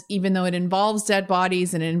film is, even though it involves dead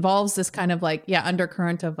bodies and it involves this kind of like,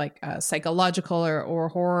 undercurrent of like psychological or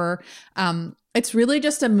horror, it's really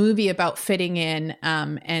just a movie about fitting in,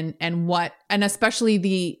 and especially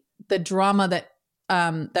the drama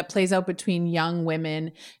that plays out between young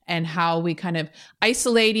women, and how we kind of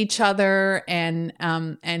isolate each other and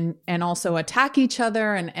also attack each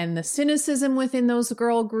other, and the cynicism within those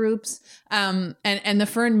girl groups. And the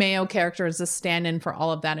Fern Mayo character is a stand-in for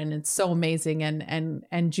all of that, and it's so amazing.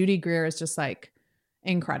 And Judy Greer is just like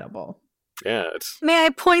incredible. Yeah, May I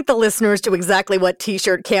point the listeners to exactly what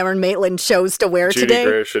T-shirt Cameron Maitland chose to wear Judy today?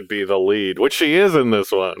 Judy Greer should be the lead, which she is in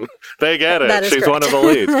this one. They get it. She's correct. one of the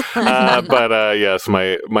leads. But yes,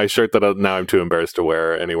 my shirt that now I'm too embarrassed to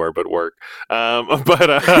wear anywhere but work.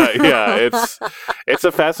 Yeah, it's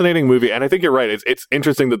a fascinating movie, and I think you're right. It's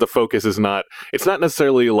interesting that the focus is not. It's not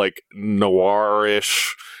necessarily like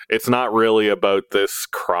noirish. It's not really about this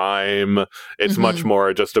crime. It's much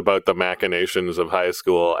more just about the machinations of high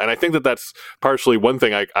school. And I think that that's partially one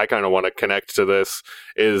thing I kind of want to connect to this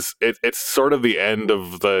is it's sort of the end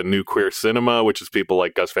of the new queer cinema, which is people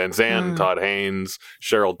like Gus Van Sant, Todd Haynes,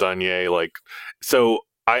 Cheryl Dunye.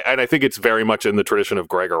 I think it's very much in the tradition of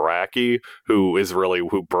Greg Araki, who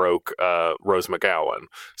broke Rose McGowan.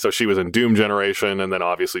 So she was in Doom Generation, and then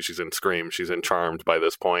obviously she's in Scream. She's in Charmed by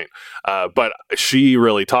this point. But she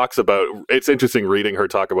really talks about, it's interesting reading her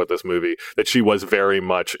talk about this movie, that she was very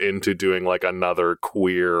much into doing like another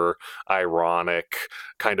queer, ironic,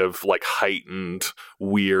 kind of like heightened,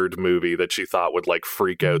 weird movie that she thought would like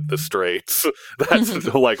freak out the straights.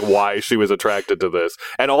 That's like why she was attracted to this.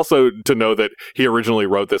 And also to know that he originally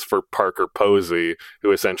wrote this for Parker Posey,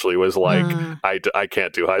 who essentially was like, I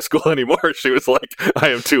can't do high school anymore. She was like, I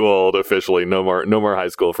am too old officially. No more high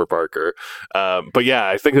school for Parker. But yeah,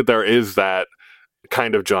 I think that there is that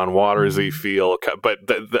kind of John Waters-y feel, but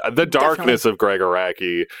the darkness of Greg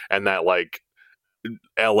Araki, and that like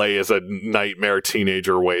LA is a nightmare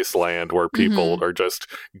teenager wasteland where people are just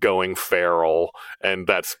going feral, and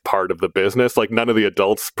that's part of the business. Like none of the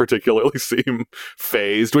adults particularly seem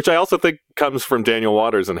phased, which I also think comes from Daniel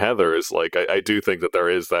Waters and Heathers. Like I do think that there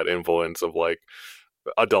is that influence of like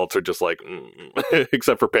adults are just like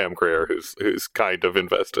except for Pam Grier, who's kind of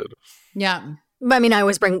invested. Yeah. I mean, I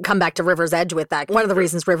always come back to River's Edge with that. One of the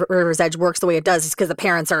reasons River's Edge works the way it does is because the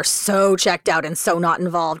parents are so checked out and so not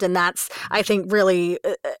involved. And that's, I think, really,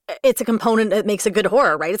 it's a component that makes a good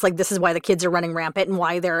horror, right? It's like, this is why the kids are running rampant and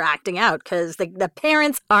why they're acting out, because the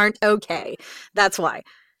parents aren't okay. That's why.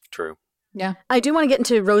 True. Yeah. I do want to get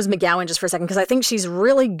into Rose McGowan just for a second, because I think she's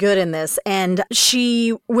really good in this. And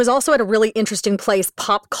she was also at a really interesting place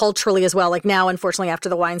pop culturally as well. Like now, unfortunately, after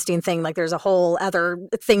the Weinstein thing, like there's a whole other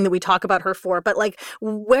thing that we talk about her for. But like,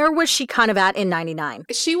 where was she kind of at in 99?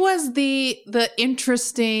 She was the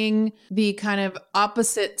interesting, the kind of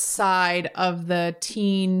opposite side of the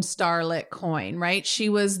teen starlet coin, right? She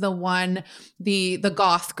was the one, the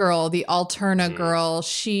goth girl, the alterna girl.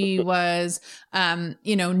 She was,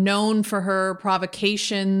 known for her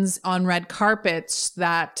provocations on red carpets,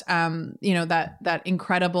 that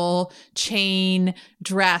incredible chain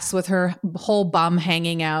dress with her whole bum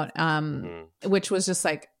hanging out, which was just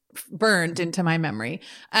like burned into my memory.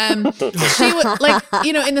 She was like,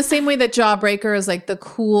 in the same way that Jawbreaker is like the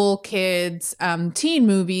cool kids teen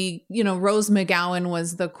movie, Rose McGowan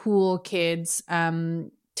was the cool kids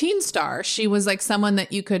teen star. She was like someone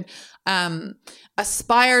that you could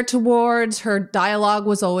aspire towards. Her dialogue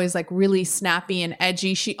was always like really snappy and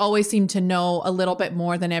edgy. She always seemed to know a little bit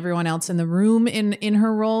more than everyone else in the room in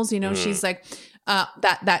her roles. She's like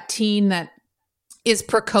that teen that is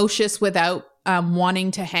precocious without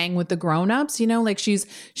wanting to hang with the grown-ups, like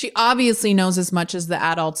she obviously knows as much as the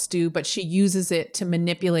adults do, but she uses it to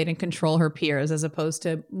manipulate and control her peers as opposed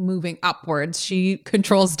to moving upwards. She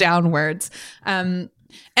controls downwards.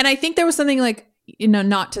 And I think there was something like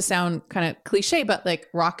not to sound kind of cliche, but like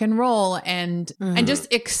rock and roll and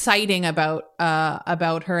just exciting about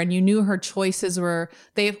her. And you knew her choices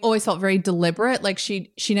they've always felt very deliberate. Like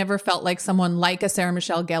she never felt like someone like a Sarah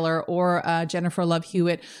Michelle Gellar or Jennifer Love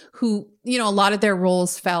Hewitt, who, a lot of their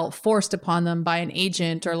roles felt forced upon them by an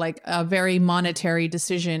agent or like a very monetary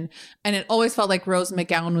decision. And it always felt like Rose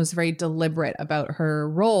McGowan was very deliberate about her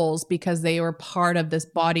roles because they were part of this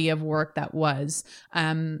body of work that was,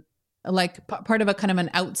 like part of a kind of an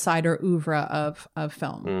outsider oeuvre of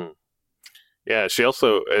film. Yeah, she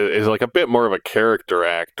also is like a bit more of a character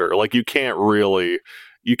actor. Like you can't really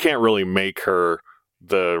make her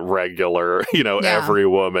the regular, every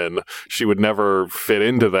woman. She would never fit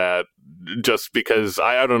into that just because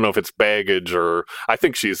I don't know if it's baggage or I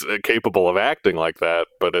think she's capable of acting like that,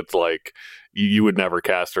 but it's like you would never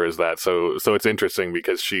cast her as that. So it's interesting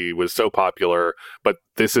because she was so popular, but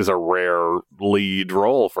this is a rare lead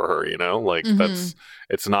role for her, like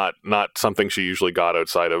it's not something she usually got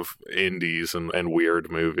outside of indies and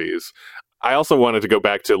weird movies. I also wanted to go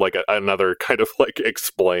back to like another kind of like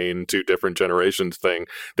explain two different generations thing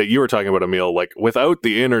that you were talking about, Amil. Like without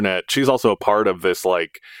the internet, she's also a part of this,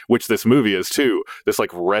 like, which this movie is too, this like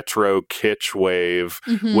retro kitsch wave,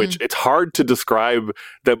 which it's hard to describe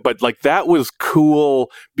that, but like that was cool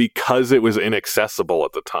because it was inaccessible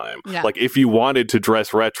at the time. Yeah. Like if you wanted to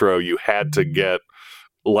dress retro, you had to get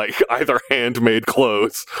like either handmade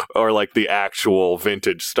clothes or like the actual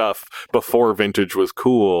vintage stuff before vintage was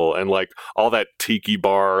cool, and like all that tiki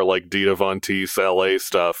bar like Dita Von Teese LA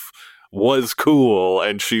stuff was cool,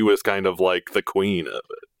 and she was kind of like the queen of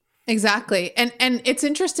it. Exactly. And it's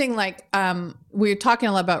interesting, like we're talking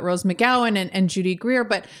a lot about Rose McGowan and Judy Greer,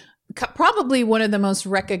 but probably one of the most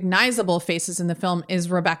recognizable faces in the film is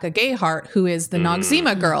Rebecca Gayheart, who is the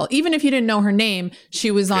Noxzema girl. Even if you didn't know her name, she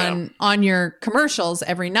was on your commercials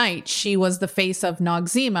every night. She was the face of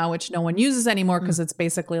Noxzema, which no one uses anymore because it's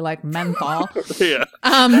basically like menthol. Yeah.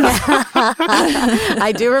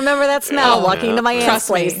 I do remember that smell walking into my aunt's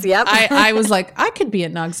place. Yep. I was like, I could be a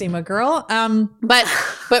Noxzema girl.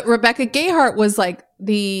 But Rebecca Gayheart was like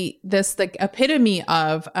this epitome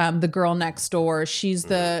of the girl next door. She's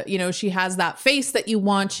the, she has that face that you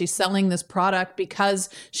want. She's selling this product because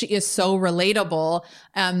she is so relatable.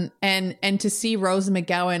 And to see Rose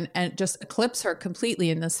McGowan and just eclipse her completely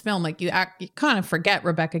in this film, like you kind of forget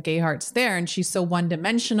Rebecca Gayheart's there, and she's so one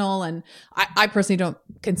dimensional. And I personally don't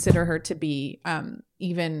consider her to be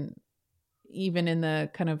even in the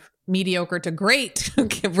kind of mediocre to great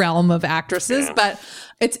realm of actresses, but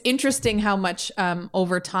it's interesting how much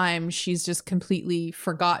over time she's just completely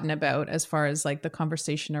forgotten about as far as like the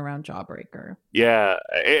conversation around Jawbreaker. Yeah,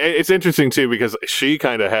 it's interesting too because she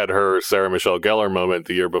kind of had her Sarah Michelle Gellar moment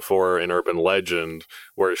the year before in Urban Legend,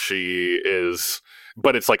 where she is.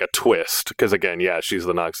 But it's like a twist because, again, she's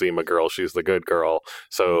the Noxzema girl. She's the good girl.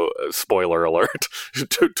 So, spoiler alert,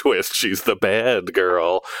 twist, she's the bad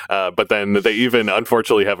girl. But then they even,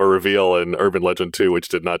 unfortunately, have a reveal in Urban Legend 2, which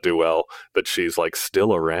did not do well, that she's, like,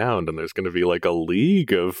 still around. And there's going to be, like, a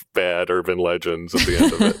league of bad urban legends at the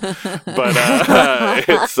end of it. But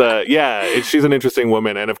she's an interesting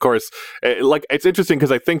woman. And, of course, it's interesting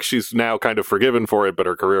because I think she's now kind of forgiven for it, but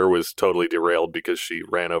her career was totally derailed because she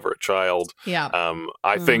ran over a child. Yeah.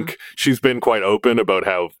 I think she's been quite open about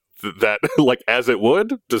how that, like, as it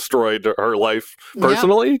would, destroyed her life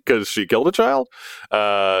personally because she killed a child.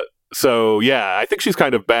 So, I think she's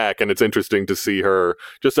kind of back, and it's interesting to see her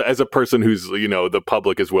just as a person who's, the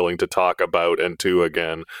public is willing to talk about and to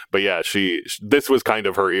again. But this was kind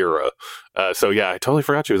of her era. I totally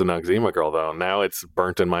forgot she was a Noxzema girl, though. Now it's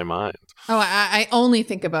burnt in my mind. Oh, I only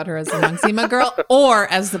think about her as a Noxzema girl or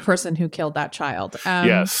as the person who killed that child.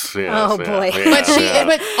 Yes. Oh, boy.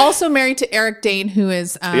 But also married to Eric Dane, who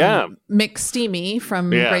is Mick Steamy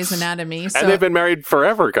from Grey's Anatomy. So. And they've been married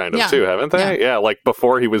forever, kind of, too, haven't they? Yeah, like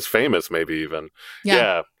before he was famous, maybe even.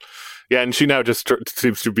 Yeah, and she now just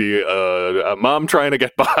seems to be a mom trying to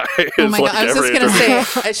get by. Oh, my God. I was just going to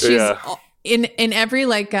say, she's in every,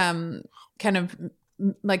 like, kind of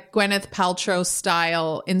like Gwyneth Paltrow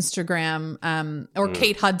style Instagram, or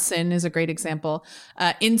Kate Hudson is a great example,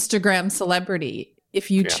 Instagram celebrity. If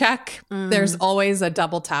you check, there's always a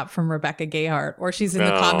double tap from Rebecca Gayheart, or she's in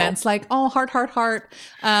the comments like, oh, heart, heart, heart.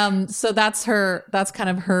 So that's kind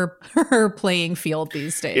of her playing field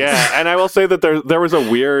these days. Yeah. And I will say that there was a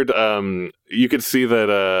weird, you could see that,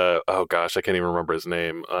 oh gosh, I can't even remember his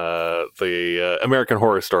name. The American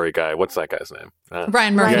Horror Story guy. What's that guy's name?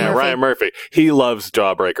 Ryan Murphy. Yeah, Ryan Murphy. He loves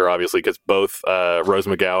Jawbreaker, obviously, because both Rose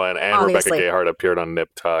McGowan and Rebecca Gayheart appeared on Nip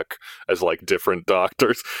Tuck as like different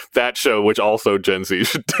doctors. That show, which also Gen Z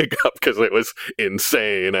should dig up because it was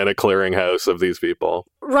insane and a clearinghouse of these people.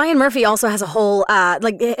 Ryan Murphy also has a whole,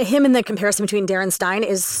 like him in the comparison between Darren Stein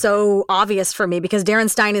is so obvious for me because Darren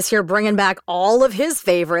Stein is here bringing back all of his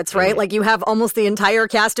favorites, right? Like you have almost the entire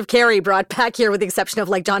cast of Carrie brought back here with the exception of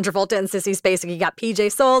like John Travolta and Sissy Spacek. You got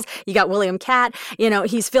PJ Souls, you got William Catt, you know,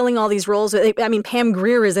 he's filling all these roles. I mean, Pam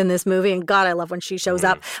Grier is in this movie and God, I love when she shows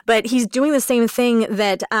up, but he's doing the same thing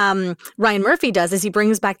that Ryan Murphy does is he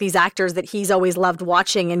brings back these actors that he's always loved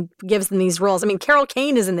watching and gives them these roles. I mean, Carol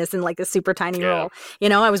Kane is in this in like a super tiny role, you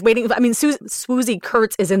know, I was waiting. I mean, Swoozie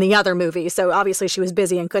Kurtz is in the other movie, so obviously she was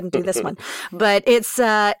busy and couldn't do this one. But it's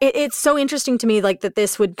so interesting to me, like that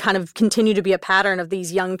this would kind of continue to be a pattern of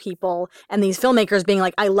these young people and these filmmakers being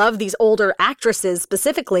like, I love these older actresses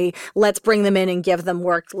specifically. Let's bring them in and give them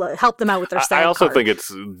work, help them out with their side I also card. think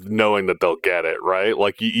it's knowing that they'll get it, right?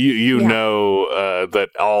 Like you know that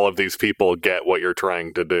all of these people get what you're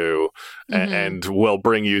trying to do and will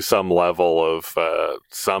bring you some level of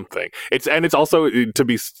something. It's also to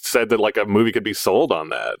be said that like a movie could be sold on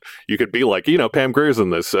that. You could be like, you know, Pam Grier's in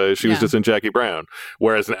this. She was just in Jackie Brown.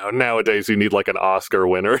 Whereas nowadays you need like an Oscar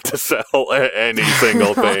winner to sell any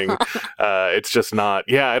single thing. It's just not.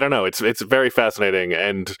 Yeah, I don't know. It's very fascinating.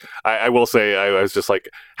 And I will say I was just like,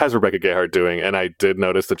 how's Rebecca Gayheart doing? And I did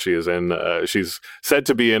notice that she is in. She's said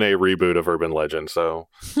to be in a reboot of Urban Legend. So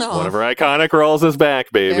one of her iconic roles is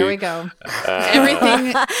back, baby. There we go.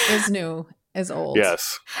 Everything is new. Is old.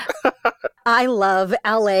 Yes. I love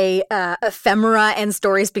LA ephemera and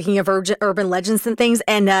stories, speaking of urban legends and things.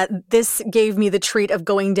 And this gave me the treat of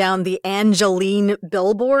going down the Angeline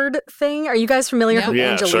billboard thing. Are you guys familiar with who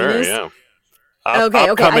Angeline is? Yeah. Okay.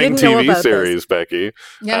 Upcoming I didn't know TV about series, this. Becky.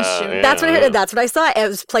 Yeah, That's what I saw. It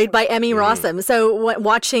was played by Emmy Rossum. So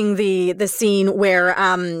watching the scene where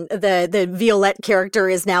the Violette character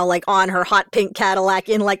is now like on her hot pink Cadillac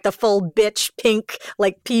in like the full bitch pink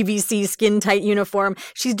like PVC skin tight uniform.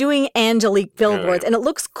 She's doing Angelique billboards and it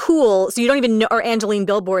looks cool. So you don't even know, or Angeline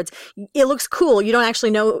billboards. It looks cool. You don't actually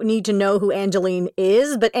need to know who Angeline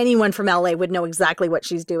is, but anyone from LA would know exactly what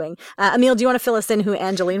she's doing. Amil, do you want to fill us in who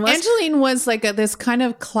Angeline was? Angeline was like this kind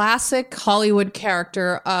of classic Hollywood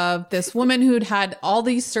character of this woman who'd had all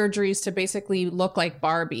these surgeries to basically look like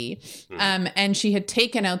Barbie. And she had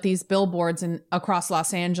taken out these billboards across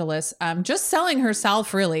Los Angeles, just selling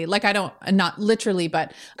herself really. Like not literally,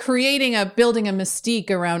 but building a mystique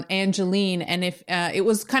around Angeline. And if it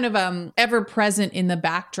was kind of ever present in the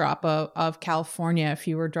backdrop of California. If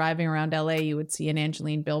you were driving around LA, you would see an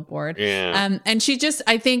Angeline billboard. Yeah. And she just,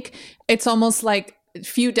 I think it's almost like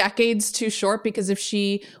few decades too short, because if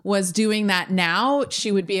she was doing that now, she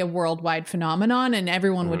would be a worldwide phenomenon and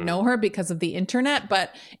everyone would know her because of the internet.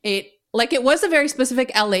 But it was a very specific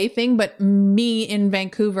LA thing, but me in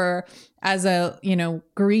Vancouver as a,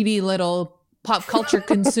 greedy little pop culture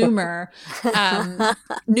consumer,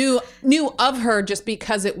 knew of her just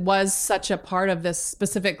because it was such a part of this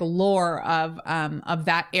specific lore of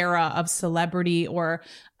that era of celebrity, or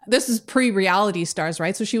this is pre-reality stars,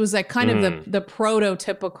 right? So she was like kind of the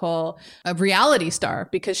prototypical reality star,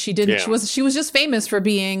 because she was just famous for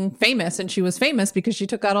being famous, and she was famous because she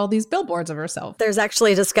took out all these billboards of herself. There's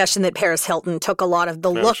actually a discussion that Paris Hilton took a lot of the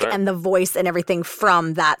look and the voice and everything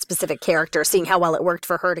from that specific character, seeing how well it worked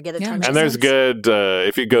for her to get attention. And there's good,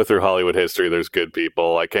 if you go through Hollywood history, there's good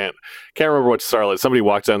people. I can't remember what starlet. Somebody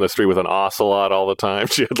walked down the street with an ocelot all the time.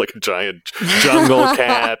 She had like a giant jungle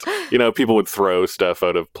cat. People would throw stuff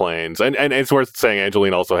out of planes, and it's worth saying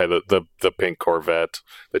Angeline also had the pink Corvette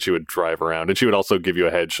that she would drive around, and she would also give you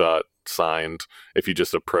a headshot signed if you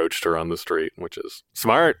just approached her on the street, which is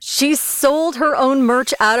smart. She sold her own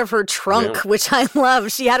merch out of her trunk, which I love.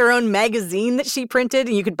 She had her own magazine that she printed,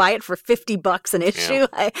 and you could buy it for $50 an issue.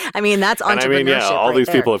 I mean, that's entrepreneurship. All these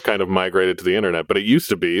people have kind of migrated to the internet, but it used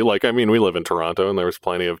to be like, we live in Toronto, and there was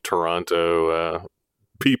plenty of Toronto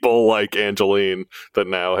people like Angeline that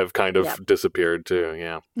now have kind of disappeared too.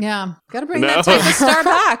 Yeah. Gotta bring that type of star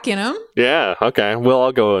back, Yeah. Okay. Well,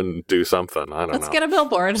 I'll go and do something. I don't know. Let's get a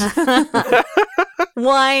billboard.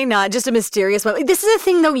 Why not? Just a mysterious one. This is a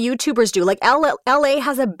thing, though, YouTubers do. Like, LA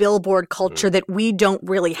has a billboard culture that we don't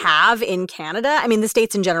really have in Canada. I mean, the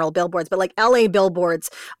States in general, billboards, but like LA billboards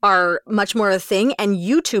are much more a thing, and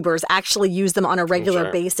YouTubers actually use them on a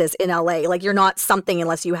regular basis in LA. Like, you're not something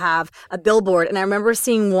unless you have a billboard. And I remember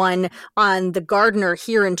seeing one on The Gardener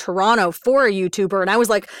here in Toronto for a YouTuber, and I was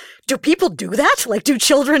like, do people do that? Like, do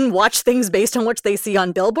children watch things based on what they see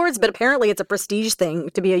on billboards? But apparently it's a prestige thing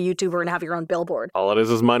to be a YouTuber and have your own billboard. All it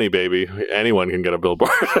is money, baby. Anyone can get a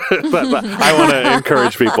billboard. but I want to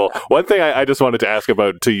encourage people. One thing I just wanted to ask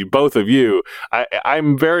about to you, both of you,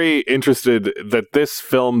 I'm very interested that this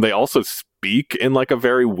film, they also speak in like a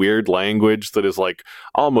very weird language that is like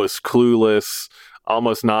almost clueless.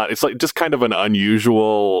 Almost not. It's like just kind of an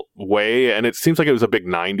unusual way. And it seems like it was a big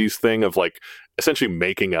 90s thing of like essentially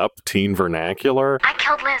making up teen vernacular. I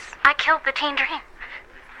killed Liz. I killed the teen dream.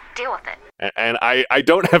 Deal with it. And I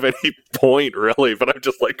don't have any point really, but I'm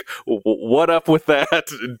just like, what up with that?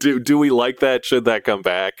 Do we like that? Should that come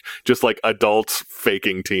back? Just like adults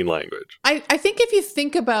faking teen language. I think if you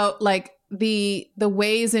think about like the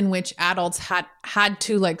ways in which adults had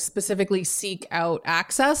to like specifically seek out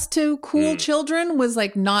access to cool children was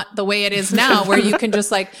like not the way it is now, where you can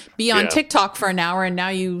just like be on TikTok for an hour and now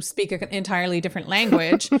you speak an entirely different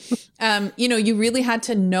language. You really had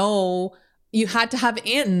to know, you had to have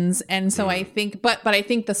ins. And so I think, but I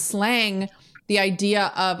think the slang, the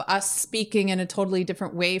idea of us speaking in a totally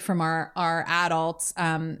different way from our adults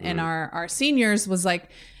and our seniors was like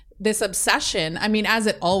this obsession. I mean, as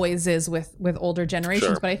it always is with older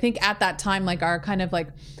generations, but I think at that time, like our kind of like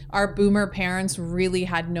our boomer parents really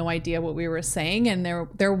had no idea what we were saying. And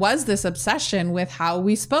there was this obsession with how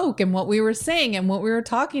we spoke and what we were saying and what we were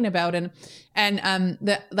talking about. And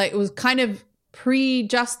it was kind of pre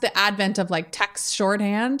just the advent of like text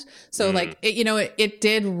shorthand. So like, it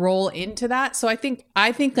did roll into that. So I think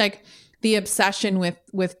like the obsession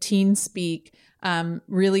with teen speak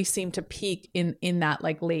really seemed to peak in that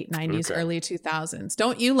like late 90s, early 2000s.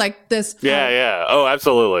 Don't you like this? Yeah. Oh,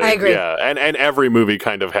 absolutely. I agree. Yeah. And every movie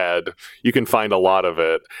kind of you can find a lot of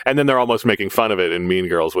it. And then they're almost making fun of it in Mean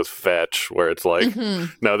Girls with fetch, where it's like,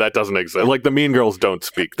 no, that doesn't exist. Like the Mean Girls don't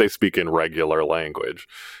speak. They speak in regular language.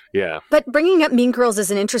 Yeah. But bringing up Mean Girls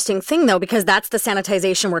is an interesting thing, though, because that's the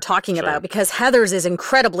sanitization we're talking about, because Heather's is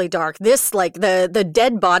incredibly dark. This, like, the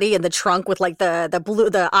dead body in the trunk with, like, the blue,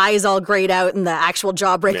 the eyes all grayed out and the actual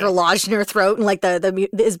Jawbreaker lodged in her throat, and, like, the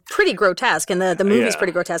is pretty grotesque, and the movie's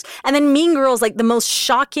pretty grotesque. And then Mean Girls, like, the most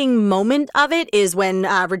shocking moment of it is when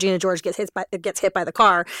Regina George gets hit by the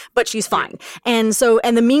car, but she's fine. And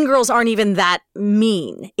the Mean Girls aren't even that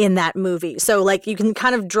mean in that movie. So, like, you can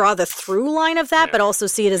kind of draw the through line of that, but also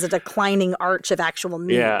see it as a declining arch of actual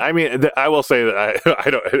meaning. Yeah, I mean, I will say that I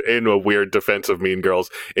don't, in a weird defense of Mean Girls,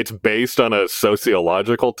 it's based on a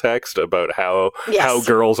sociological text about how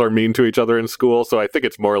girls are mean to each other in school. So I think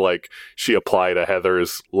it's more like she applied a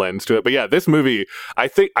Heather's lens to it. But yeah, this movie, I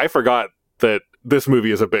think I forgot that this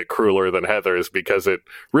movie is a bit crueler than Heather's, because it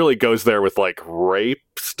really goes there with like rape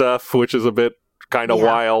stuff, which is a bit kind of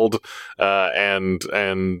wild. And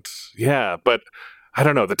yeah, but I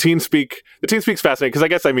don't know. The teen speak's fascinating, because I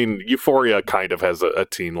guess, I mean, Euphoria kind of has a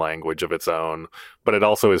teen language of its own, but it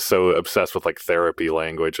also is so obsessed with like therapy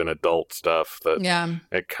language and adult stuff that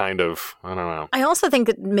it kind of, I don't know. I also think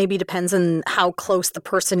it maybe depends on how close the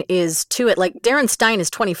person is to it. Like Darren Stein is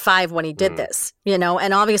 25 when he did this,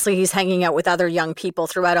 and obviously he's hanging out with other young people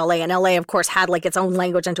throughout LA, and LA of course had like its own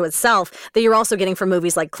language unto itself that you're also getting from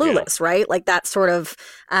movies like Clueless, right? Like that sort of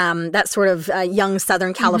young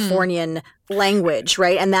Southern Californian language,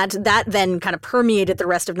 right? And that then kind of permeated the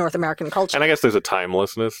rest of North American culture. And I guess there's a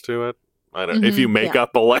timelessness to it. I don't. If you make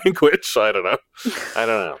up a language, I don't know. I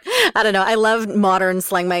don't know. I love modern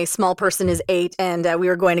slang. My small person is 8, and we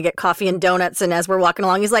were going to get coffee and donuts. And as we're walking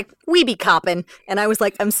along, he's like, "We be coppin'," and I was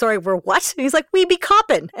like, "I'm sorry, we're what?" And he's like, "We be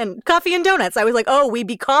coppin' and coffee and donuts." I was like, "Oh, we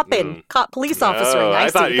be coppin', police officering." I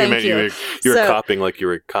thought you meant you were So, copping, like you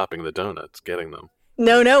were copping the donuts, getting them.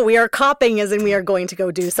 No, we are copping as in we are going to go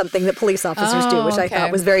do something that police officers do, which I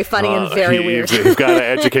thought was very funny and very weird. You've got to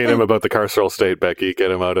educate him about the carceral state, Becky. Get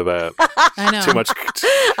him out of that. I know. Too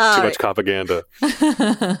much propaganda.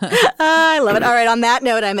 I love it. All right, on that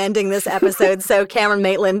note, I'm ending this episode. So Cameron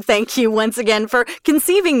Maitland, thank you once again for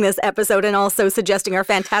conceiving this episode and also suggesting our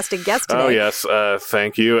fantastic guest today. Oh, yes.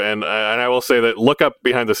 Thank you. And I will say that look up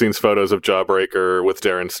behind-the-scenes photos of Jawbreaker with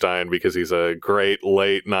Darren Stein, because he's a great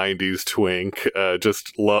late 90s twink. Just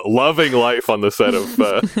just loving life on the set of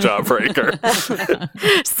Jawbreaker.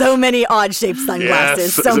 So many odd-shaped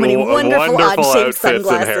sunglasses. Yes, so many wonderful odd-shaped outfits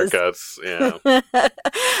sunglasses. and haircuts. Yeah.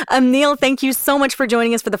 Amil, thank you so much for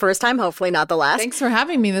joining us for the first time. Hopefully not the last. Thanks for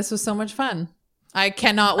having me. This was so much fun. I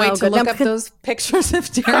cannot wait to good. look Now, up those pictures of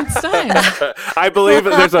Darren Stein. I believe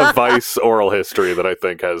there's a Vice oral history that I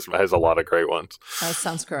think has a lot of great ones. That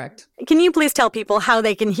sounds correct. Can you please tell people how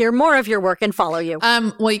they can hear more of your work and follow you?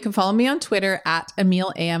 Well, you can follow me on Twitter at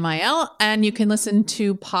Amil, AMIL, and you can listen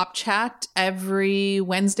to Pop Chat every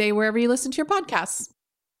Wednesday wherever you listen to your podcasts.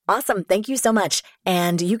 Awesome. Thank you so much.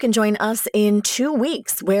 And you can join us in 2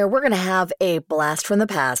 weeks where we're going to have a blast from the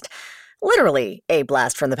past. Literally a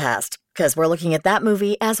blast from the past, because we're looking at that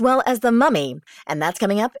movie as well as The Mummy, and that's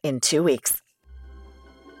coming up in 2 weeks.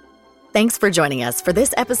 Thanks for joining us for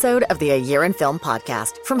this episode of the A Year in Film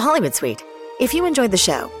podcast from Hollywood Suite. If you enjoyed the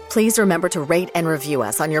show, please remember to rate and review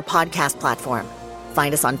us on your podcast platform.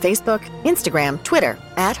 Find us on Facebook, Instagram, Twitter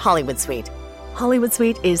at Hollywood Suite. Hollywood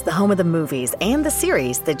Suite is the home of the movies and the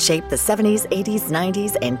series that shaped the 70s, 80s,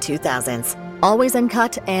 90s, and 2000s. Always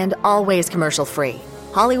uncut and always commercial-free.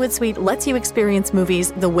 Hollywood Suite lets you experience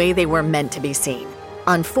movies the way they were meant to be seen,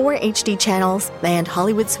 on 4 HD channels and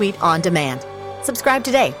Hollywood Suite On Demand. Subscribe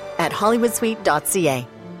today at hollywoodsuite.ca.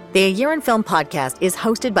 The A Year in Film podcast is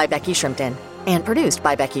hosted by Becky Shrimpton and produced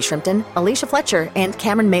by Becky Shrimpton, Alicia Fletcher, and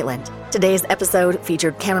Cameron Maitland. Today's episode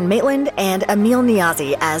featured Cameron Maitland and Amil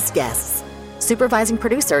Niazi as guests. Supervising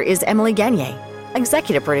producer is Emily Gagne.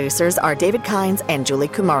 Executive producers are David Kynes and Julie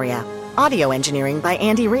Kumaria. Audio engineering by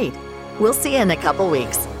Andy Reid. We'll see you in a couple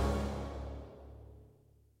weeks.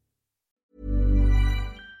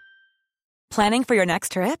 Planning for your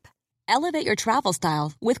next trip? Elevate your travel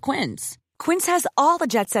style with Quince. Quince has all the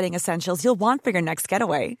jet-setting essentials you'll want for your next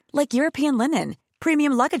getaway, like European linen,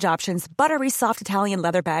 premium luggage options, buttery soft Italian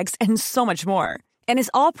leather bags, and so much more. And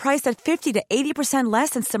is all priced at 50 to 80%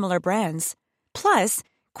 less than similar brands. Plus,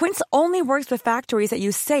 Quince only works with factories that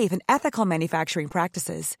use safe and ethical manufacturing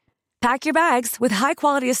practices. Pack your bags with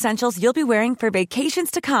high-quality essentials you'll be wearing for vacations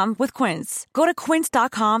to come with Quince. Go to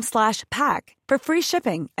quince.com/pack for free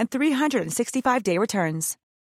shipping and 365-day returns.